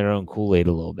drinking their own Kool-Aid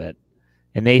a little bit,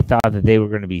 and they thought that they were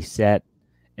going to be set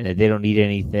and that they don't need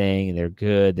anything and they're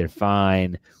good, they're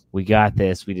fine. We got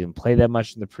this. We didn't play that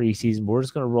much in the preseason, but we're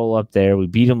just going to roll up there. We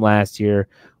beat them last year.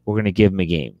 We're going to give them a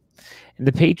game. And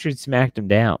the Patriots smacked them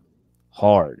down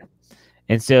hard.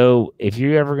 And so if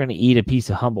you're ever going to eat a piece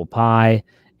of humble pie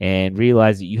and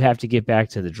realize that you have to get back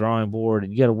to the drawing board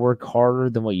and you got to work harder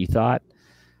than what you thought,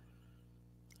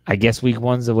 I guess week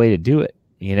one's the way to do it.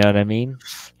 You know what I mean?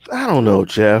 I don't know,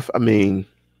 Jeff. I mean,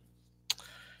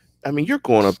 you're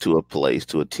going up to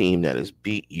a team that has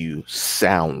beat you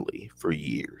soundly for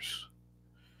years.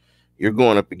 You're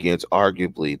going up against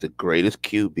arguably the greatest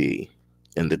QB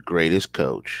and the greatest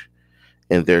coach,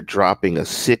 and they're dropping a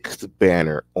sixth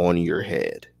banner on your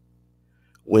head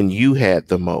when you had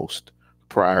the most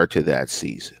prior to that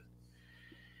season.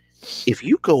 If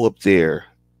you go up there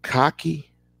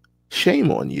cocky,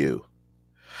 shame on you.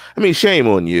 Shame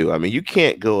on you. You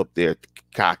can't go up there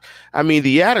cock.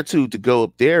 The attitude to go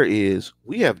up there is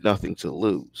we have nothing to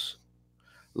lose.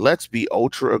 Let's be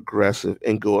ultra aggressive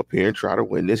and go up here and try to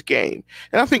win this game.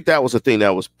 And I think that was the thing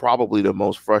that was probably the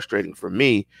most frustrating for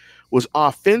me was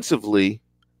offensively,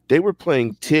 they were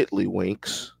playing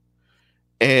tiddlywinks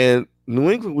and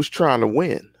New England was trying to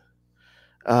win.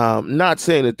 Not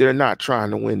saying that they're not trying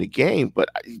to win the game, but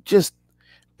just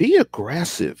be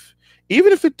aggressive.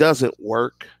 Even if it doesn't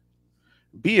work,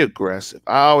 be aggressive.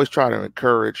 I always try to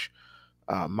encourage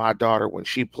my daughter when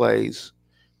she plays,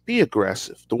 be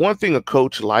aggressive. The one thing a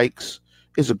coach likes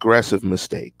is aggressive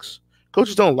mistakes.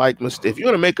 Coaches don't like mistakes. If you're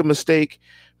going to make a mistake,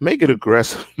 make an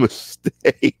aggressive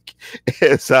mistake.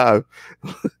 As I'm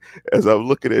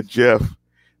looking at Jeff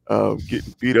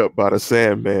getting beat up by the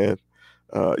Sandman,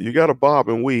 you got to bob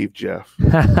and weave, Jeff.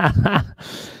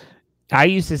 I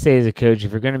used to say as a coach,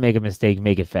 if you're going to make a mistake,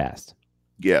 make it fast.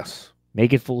 Yes.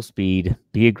 Make it full speed,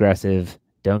 be aggressive,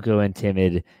 don't go in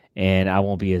timid, and I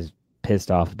won't be as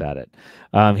pissed off about it.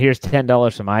 Here's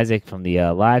 $10 from Isaac from the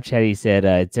live chat. He said,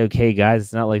 it's okay, guys.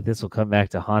 It's not like this will come back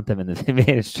to haunt them and that they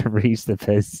managed to reach the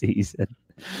postseason.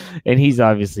 And he's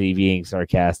obviously being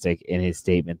sarcastic in his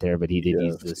statement there, but he did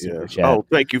use the super chat. Oh,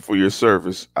 thank you for your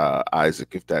service, Isaac,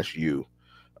 if that's you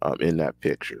in that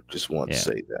picture. Just wanted to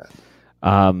say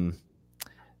that.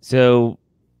 So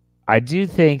I do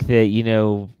think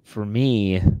that, for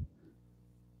me,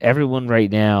 everyone right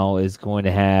now is going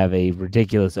to have a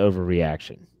ridiculous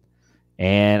overreaction.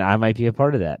 And I might be a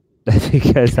part of that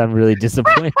because I'm really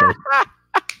disappointed.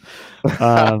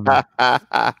 But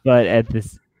at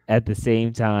the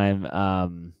same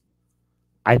time,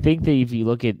 I think that if you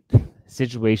look at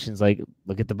situations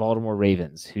look at the Baltimore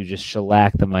Ravens, who just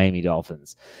shellacked the Miami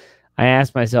Dolphins, I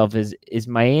ask myself, is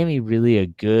Miami really a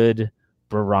good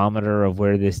barometer of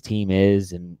where this team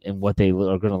is and what they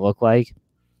are going to look like?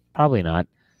 Probably not.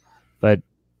 But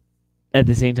at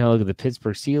the same time, look at the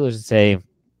Pittsburgh Steelers and say,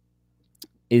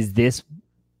 is this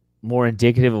more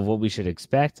indicative of what we should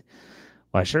expect?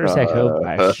 Well, I sure as heck hope.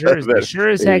 I sure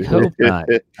as heck hope not.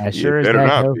 I sure as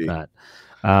heck hope not.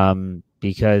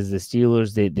 Because the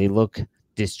Steelers, they look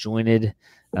disjointed.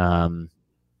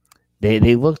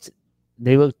 They looked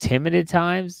timid at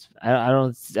times. I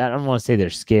don't want to say they're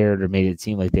scared or made it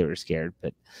seem like they were scared,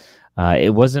 but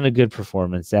it wasn't a good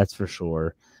performance, that's for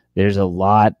sure. There's a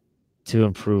lot to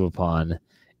improve upon,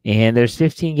 and there's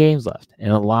 15 games left,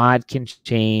 and a lot can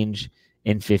change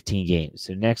in 15 games.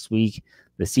 So next week,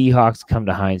 the Seahawks come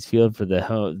to Heinz Field for the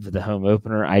home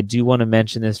opener. I do want to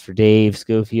mention this for Dave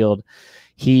Schofield.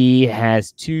 He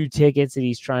has 2 tickets that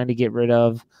he's trying to get rid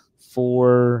of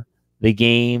for the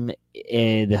game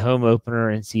in the home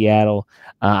opener in Seattle.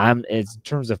 In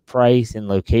terms of price and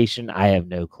location, I have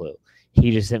no clue.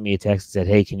 He just sent me a text and said,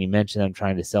 hey, can you mention I'm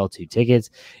trying to sell 2 tickets?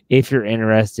 If you're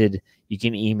interested, you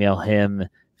can email him,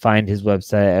 find his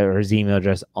website or his email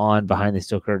address on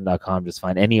behindthesteelcurtain.com. Just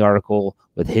find any article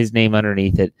with his name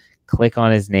underneath it. Click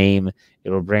on his name.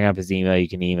 It will bring up his email. You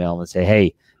can email him and say,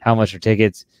 hey, how much are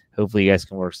tickets? Hopefully you guys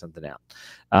can work something out.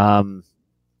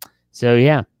 So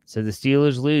the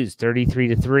Steelers lose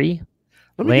 33-3.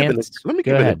 Let me Lance, give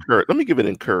go ahead. let me give an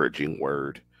encouraging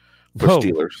word for Whoa.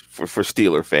 Steelers for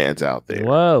Steeler fans out there.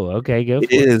 Whoa, okay, go for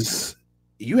it. Is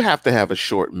you have to have a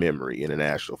short memory in the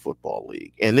National Football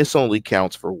League, and this only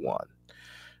counts for one.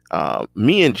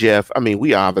 Me and Jeff, I mean,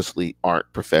 we obviously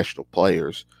aren't professional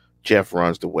players. Jeff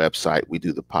runs the website, we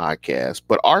do the podcast,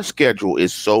 but our schedule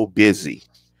is so busy,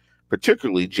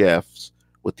 particularly Jeff's,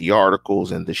 with the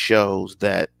articles and the shows,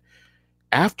 that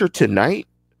after tonight,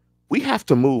 we have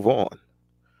to move on.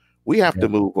 We have to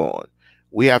move on.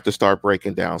 We have to start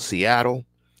breaking down Seattle.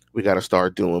 We got to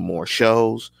start doing more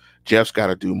shows. Jeff's got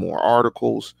to do more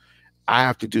articles. I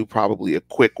have to do probably a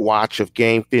quick watch of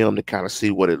game film to kind of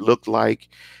see what it looked like.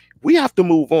 We have to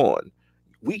move on.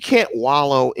 We can't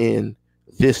wallow in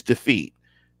this defeat.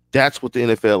 That's what the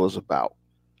NFL is about.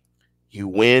 You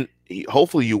win.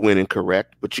 Hopefully you win and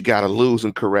correct, but you got to lose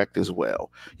and correct as well.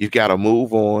 You've got to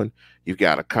move on. You've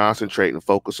got to concentrate and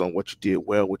focus on what you did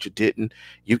well, what you didn't.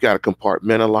 You've got to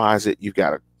compartmentalize it. You've got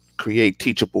to create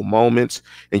teachable moments,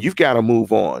 and you've got to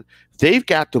move on. They've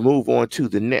got to move on to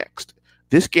the next.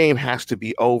 This game has to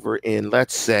be over in,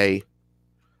 let's say,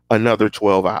 another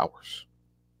 12 hours.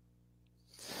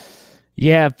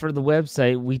 Yeah, for the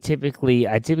website,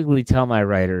 I typically tell my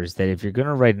writers that if you're going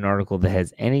to write an article that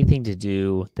has anything to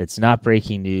do that's not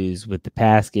breaking news with the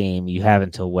past game, you have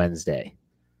until Wednesday.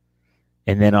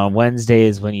 And then on Wednesday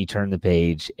is when you turn the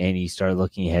page and you start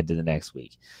looking ahead to the next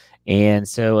week. And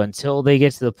so until they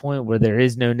get to the point where there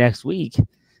is no next week,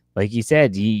 like you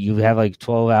said, you have like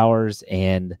 12 hours.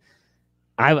 And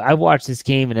I watched this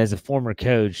game, and as a former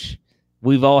coach,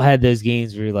 we've all had those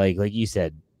games where you're like you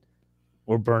said,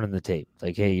 we're burning the tape.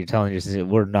 Like, hey, you're telling yourself,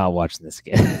 we're not watching this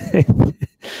again.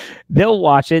 They'll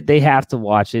watch it. They have to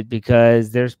watch it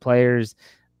because there's players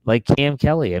like Cam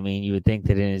Kelly. I mean, you would think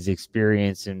that in his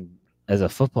experience and as a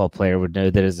football player would know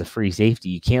that as a free safety,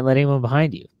 you can't let anyone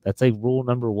behind you. That's like rule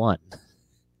number one.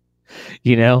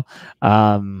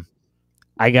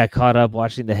 I got caught up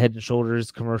watching the Head and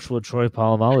Shoulders commercial with Troy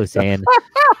Polamalu saying,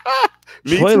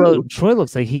 Troy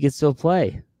looks like he could still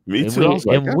play. Me too.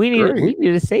 We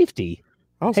need a safety.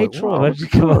 I was hey, like, Troy, wow, why don't you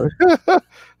come on? I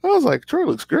was like, Troy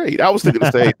looks great. I was thinking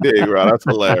the same thing, right? That's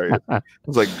hilarious. I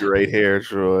was like, great hair,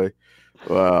 Troy.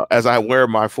 Wow. As I wear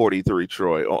my 43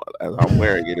 Troy on, as I'm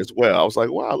wearing it as well, I was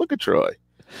like, wow, look at Troy.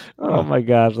 Oh my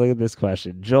gosh, look at this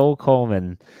question. Joel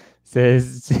Coleman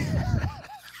says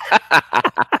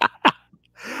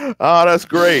oh, that's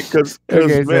great. Because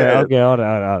hold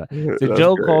on. So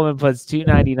Joel great. Coleman puts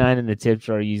 $2.99 in the tip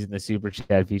jar using the super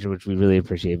chat feature, which we really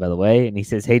appreciate, by the way. And he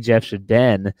says, "Hey Jeff, should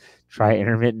Ben try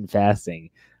intermittent fasting?"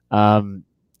 For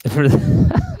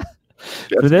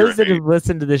those that have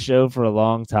listened to the show for a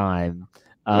long time,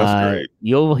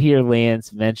 you'll hear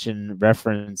Lance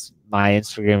reference my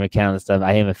Instagram account and stuff.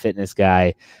 I am a fitness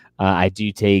guy. I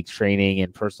do take training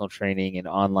and personal training and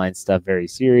online stuff very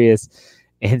serious.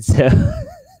 And so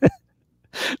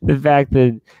the fact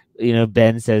that,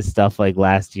 Ben says stuff like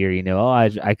last year,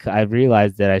 I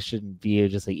realized that I shouldn't be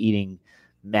just like eating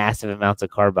massive amounts of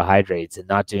carbohydrates and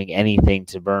not doing anything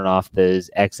to burn off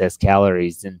those excess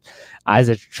calories. And as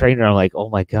a trainer, I'm like, oh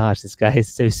my gosh, this guy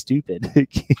is so stupid.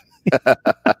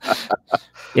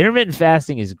 Intermittent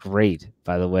fasting is great,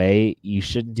 by the way. You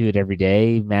shouldn't do it every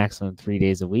day, maximum 3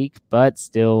 days a week, but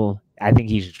still, I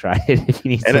think you should try it if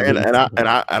you need to.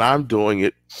 And I'm doing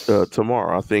it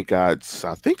tomorrow. I think I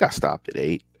stopped at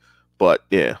 8, but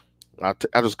yeah, I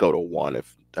just go to 1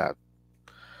 if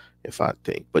I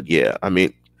think. But yeah, I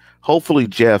mean, hopefully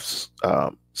Jeff's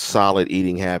solid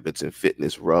eating habits and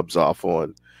fitness rubs off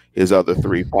on his other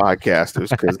 3 podcasters,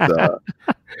 because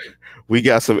we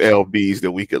got some LBs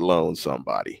that we could loan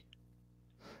somebody.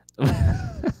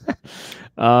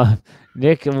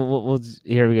 Nick, we'll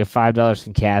here we go. $5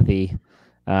 from Kathy.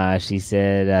 She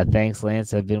said, "Thanks,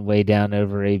 Lance. I've been way down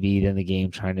over AB in the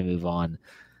game, trying to move on.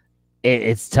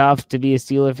 It's tough to be a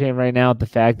Steeler fan right now with the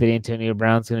fact that Antonio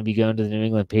Brown's going to be going to the New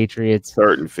England Patriots.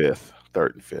 Third and fifth.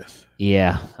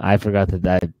 Yeah, I forgot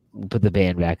that put the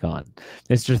band back on.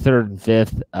 Mr. Third and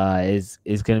Fifth is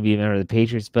going to be a member of the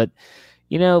Patriots, but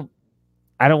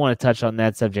I don't want to touch on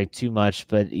that subject too much.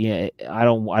 But I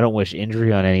don't wish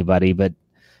injury on anybody, but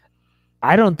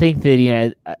I don't think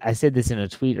that I said this in a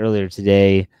tweet earlier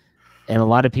today, and a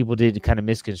lot of people did kind of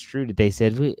misconstrue it. They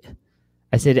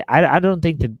said I don't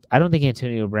think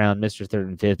Antonio Brown, Mr. Third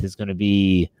and Fifth, is going to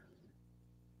be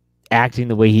acting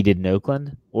the way he did in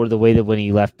Oakland or the way that when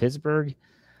he left Pittsburgh.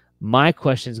 My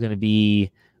question is going to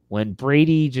be when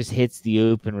Brady just hits the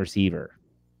open receiver.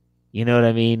 You know what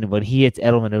I mean? When he hits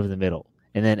Edelman over the middle,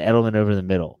 and then Edelman over the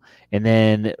middle, and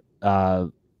then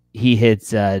he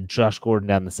hits Josh Gordon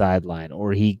down the sideline,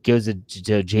 or he goes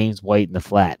to James White in the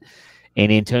flat.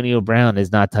 and Antonio Brown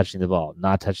is not touching the ball,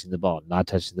 not touching the ball, not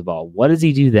touching the ball. What does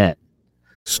he do then?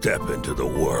 Step into the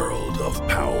world of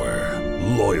power,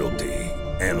 loyalty,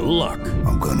 and luck.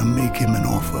 I'm gonna make him an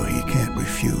offer he can't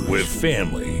refuse. With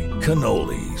family,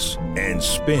 cannolis, and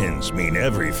spins mean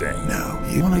everything. Now,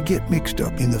 you wanna get mixed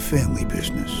up in the family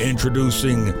business.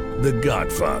 Introducing The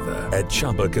Godfather at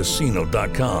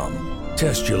ChumbaCasino.com.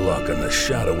 Test your luck in the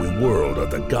shadowy world of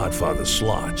The Godfather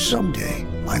slot. Someday,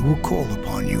 I will call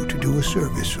upon you to do a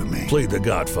service for me. Play The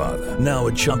Godfather now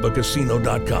at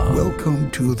ChumbaCasino.com. Welcome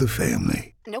to the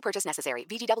family. No purchase necessary.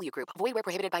 VGW Group. Void where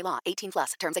prohibited by law. 18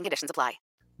 plus. Terms and conditions apply.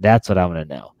 That's what I want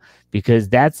to know, because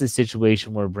that's the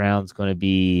situation where Brown's going to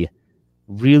be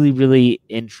really, really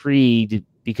intrigued,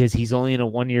 because he's only in a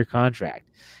 1-year contract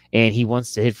and he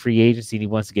wants to hit free agency and he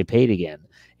wants to get paid again.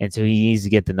 And so he needs to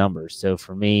get the numbers. So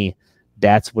for me,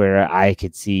 that's where I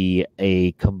could see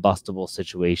a combustible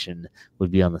situation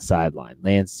would be on the sideline.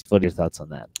 Lance, what are your thoughts on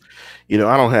that? I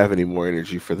don't have any more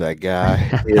energy for that guy.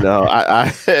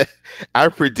 I I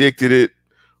predicted it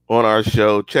on our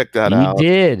show. Check that out. You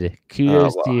did.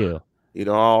 Kudos to you. I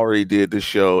already did the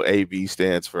show. AB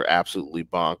stands for Absolutely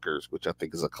Bonkers, which I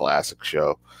think is a classic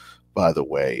show, by the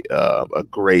way. A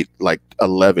great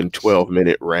 11,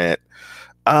 12-minute rant.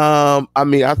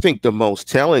 I think the most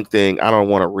telling thing, I don't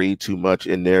want to read too much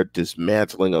in their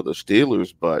dismantling of the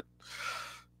Steelers, but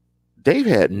they've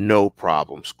had no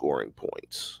problem scoring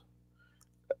points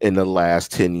in the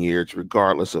last 10 years,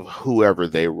 regardless of whoever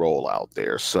they roll out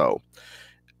there. So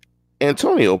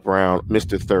Antonio Brown,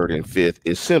 Mr. Third and Fifth,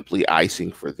 is simply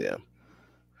icing for them.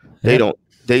 They don't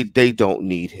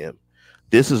need him.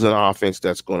 This is an offense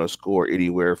that's going to score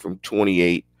anywhere from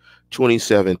 28,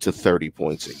 27 to 30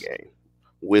 points a game,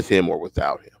 with him or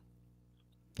without him.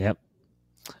 Yep.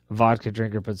 Vodka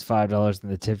Drinker puts $5 in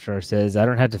the tip jar, says, I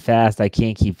don't have to fast. I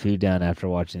can't keep food down after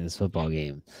watching this football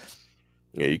game.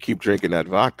 Yeah, you keep drinking that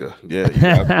vodka.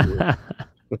 Yeah.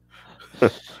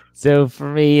 So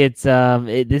for me, it's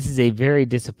this is a very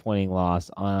disappointing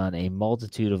loss on a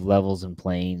multitude of levels and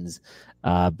planes.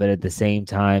 But at the same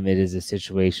time, it is a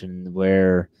situation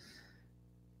where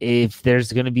if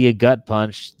there's going to be a gut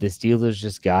punch, the Steelers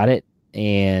just got it,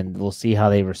 and we'll see how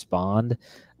they respond.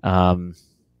 Correct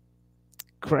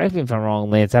me if I'm wrong,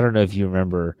 Lance. I don't know if you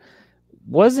remember.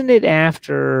 Wasn't it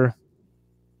after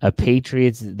a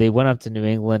Patriots? They went up to New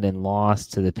England and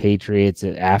lost to the Patriots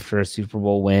after a Super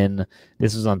Bowl win.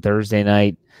 This was on Thursday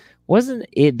night. Wasn't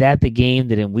it that the game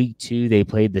that in week 2 they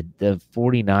played the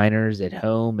 49ers at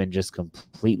home and just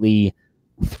completely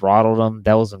throttled them?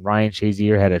 That was when Ryan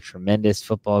Shazier had a tremendous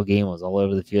football game, was all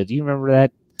over the field. Do you remember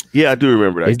that? Yeah, I do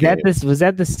remember that game. Was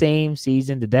that the same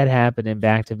season? Did that happen in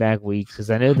back-to-back weeks? Because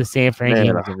I know the San Fran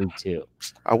game was in week 2.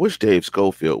 I wish Dave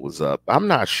Schofield was up. I'm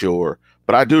not sure,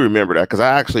 but I do remember that because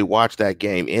I actually watched that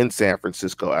game in San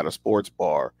Francisco at a sports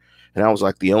bar, and I was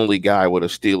like the only guy with a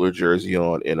Steeler jersey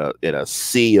on in a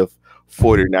sea of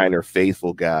 49er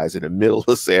faithful guys in the middle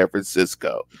of San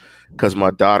Francisco, because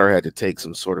my daughter had to take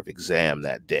some sort of exam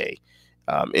that day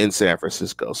in San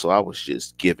Francisco. So I was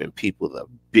just giving people the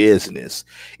business.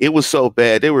 It was so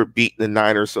bad. They were beating the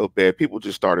Niners so bad. People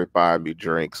just started buying me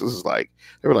drinks. This is like,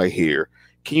 they were like, here,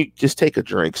 can you just take a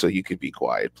drink so you can be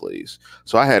quiet, please?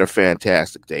 So I had a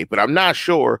fantastic day, but I'm not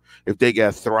sure if they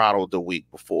got throttled the week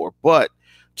before. But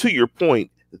to your point,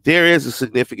 there is a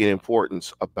significant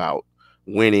importance about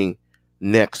winning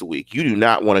next week. You do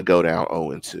not want to go down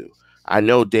 0-2. I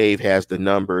know Dave has the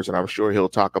numbers, and I'm sure he'll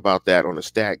talk about that on the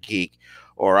Stat Geek,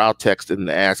 or I'll text him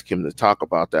to ask him to talk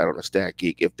about that on the Stat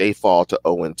Geek if they fall to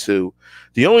 0-2.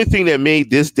 The only thing that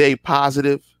made this day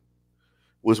positive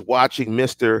was watching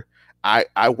Mr.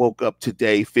 I woke up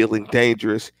today feeling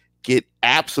dangerous get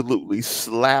absolutely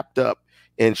slapped up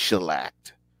and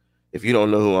shellacked. If you don't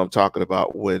know who I'm talking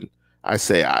about when I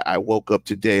say I woke up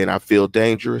today and I feel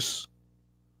dangerous,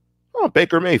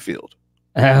 Baker Mayfield.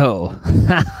 Oh.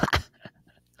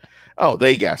 Oh,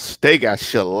 they got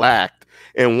shellacked.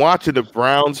 And watching the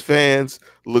Browns fans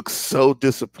look so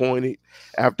disappointed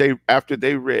after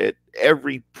they read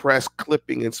every press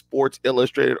clipping and Sports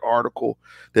Illustrated article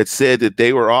that said that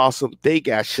they were awesome, they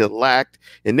got shellacked,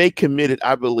 and they committed,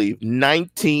 I believe,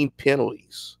 19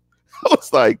 penalties. I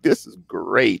was like, this is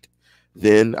great.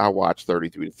 Then I watched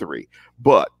 33-3.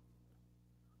 But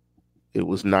it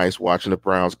was nice watching the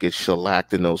Browns get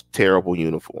shellacked in those terrible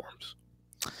uniforms.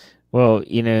 Well,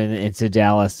 and so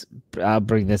Dallas, I'll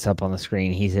bring this up on the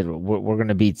screen. He said, we're going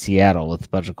to beat Seattle with a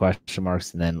bunch of question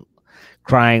marks and then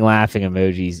crying, laughing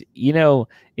emojis.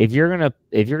 If you're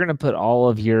going to put all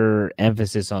of your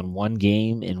emphasis on one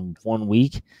game in 1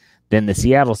 week, then the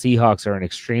Seattle Seahawks are an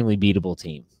extremely beatable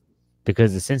team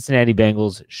because the Cincinnati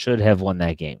Bengals should have won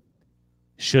that game.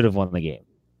 should have won the game.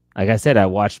 Like I said, I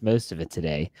watched most of it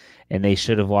today, and they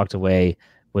should have walked away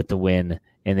with the win,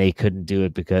 and they couldn't do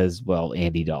it because, well,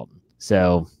 Andy Dalton.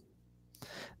 So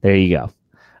there you go.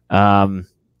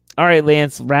 All right,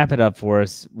 Lance, wrap it up for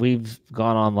us. We've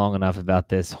gone on long enough about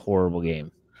this horrible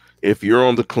game. If you're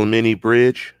on the Clementi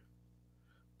Bridge,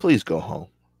 please go home.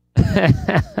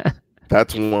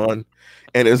 That's one.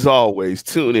 And as always,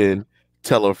 tune in,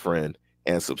 tell a friend,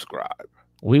 and subscribe.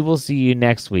 We will see you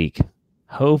next week,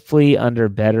 hopefully under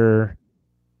better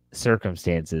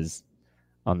circumstances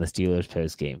on the Steelers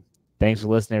post game. Thanks for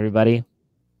listening, everybody.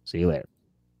 See you later.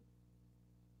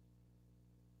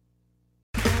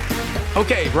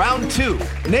 Okay, round 2.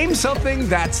 Name something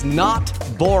that's not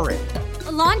boring.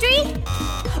 A laundry?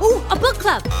 Ooh, a book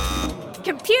club.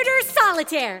 Computer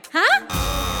solitaire, huh?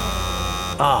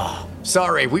 Ah,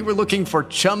 sorry, we were looking for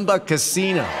Chumba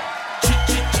Casino.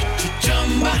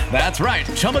 That's right,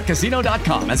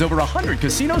 ChumbaCasino.com has over 100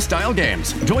 casino-style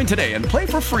games. Join today and play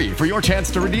for free for your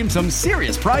chance to redeem some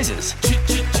serious prizes.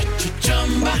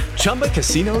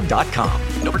 ChumbaCasino.com.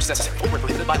 No purchase necessary. Void where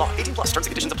prohibited by law. 18+ terms and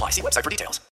conditions apply. See website for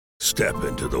details. Step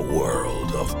into the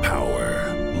world of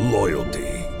power, loyalty,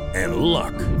 and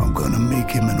luck. I'm gonna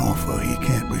make him an offer he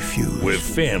can't refuse. With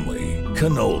family,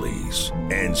 cannolis,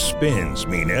 and spins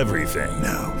mean everything.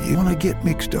 Now, you wanna get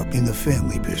mixed up in the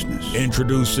family business.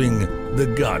 Introducing The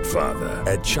Godfather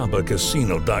at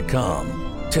ChumbaCasino.com.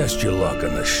 Test your luck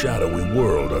in the shadowy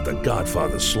world of The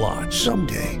Godfather slot.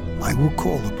 Someday, I will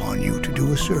call upon you to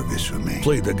do a service for me.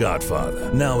 Play The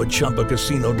Godfather now at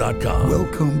ChumbaCasino.com.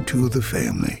 Welcome to the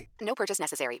family. No purchase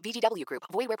necessary. VGW Group.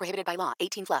 Void where prohibited by law.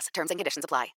 18+. Terms and conditions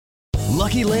apply.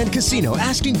 Lucky Land Casino,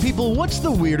 asking people, what's the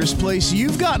weirdest place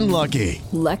you've gotten lucky?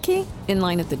 Lucky? In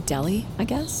line at the deli, I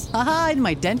guess? Aha, in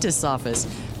my dentist's office.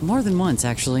 More than once,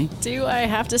 actually. Do I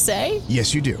have to say?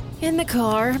 Yes, you do. In the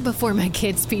car before my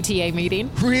kids' PTA meeting.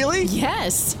 Really?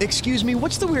 Yes. Excuse me,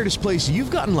 what's the weirdest place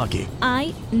you've gotten lucky?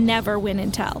 I never win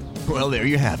and tell. Well, there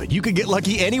you have it. You can get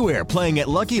lucky anywhere, playing at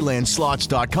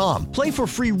LuckyLandSlots.com. Play for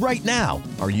free right now.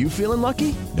 Are you feeling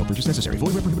lucky? No purchase necessary.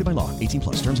 Void where prohibited by law. 18+.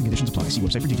 Terms and conditions apply. See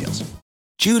website for details.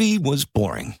 Judy was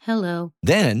boring. Hello.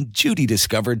 Then Judy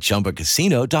discovered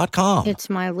ChumbaCasino.com. It's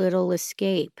my little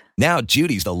escape. Now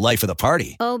Judy's the life of the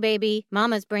party. Oh, baby,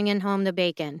 mama's bringing home the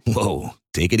bacon. Whoa,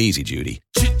 take it easy, Judy.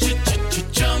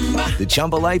 The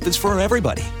Chumba life is for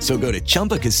everybody. So go to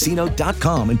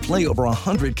ChumbaCasino.com and play over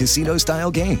 100 casino-style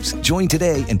games. Join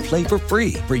today and play for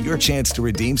free for your chance to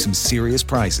redeem some serious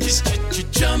prizes.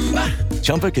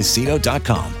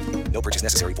 ChumbaCasino.com. No purchase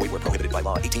necessary. Void where prohibited by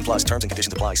law. 18+ terms and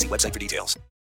conditions apply. See website for details.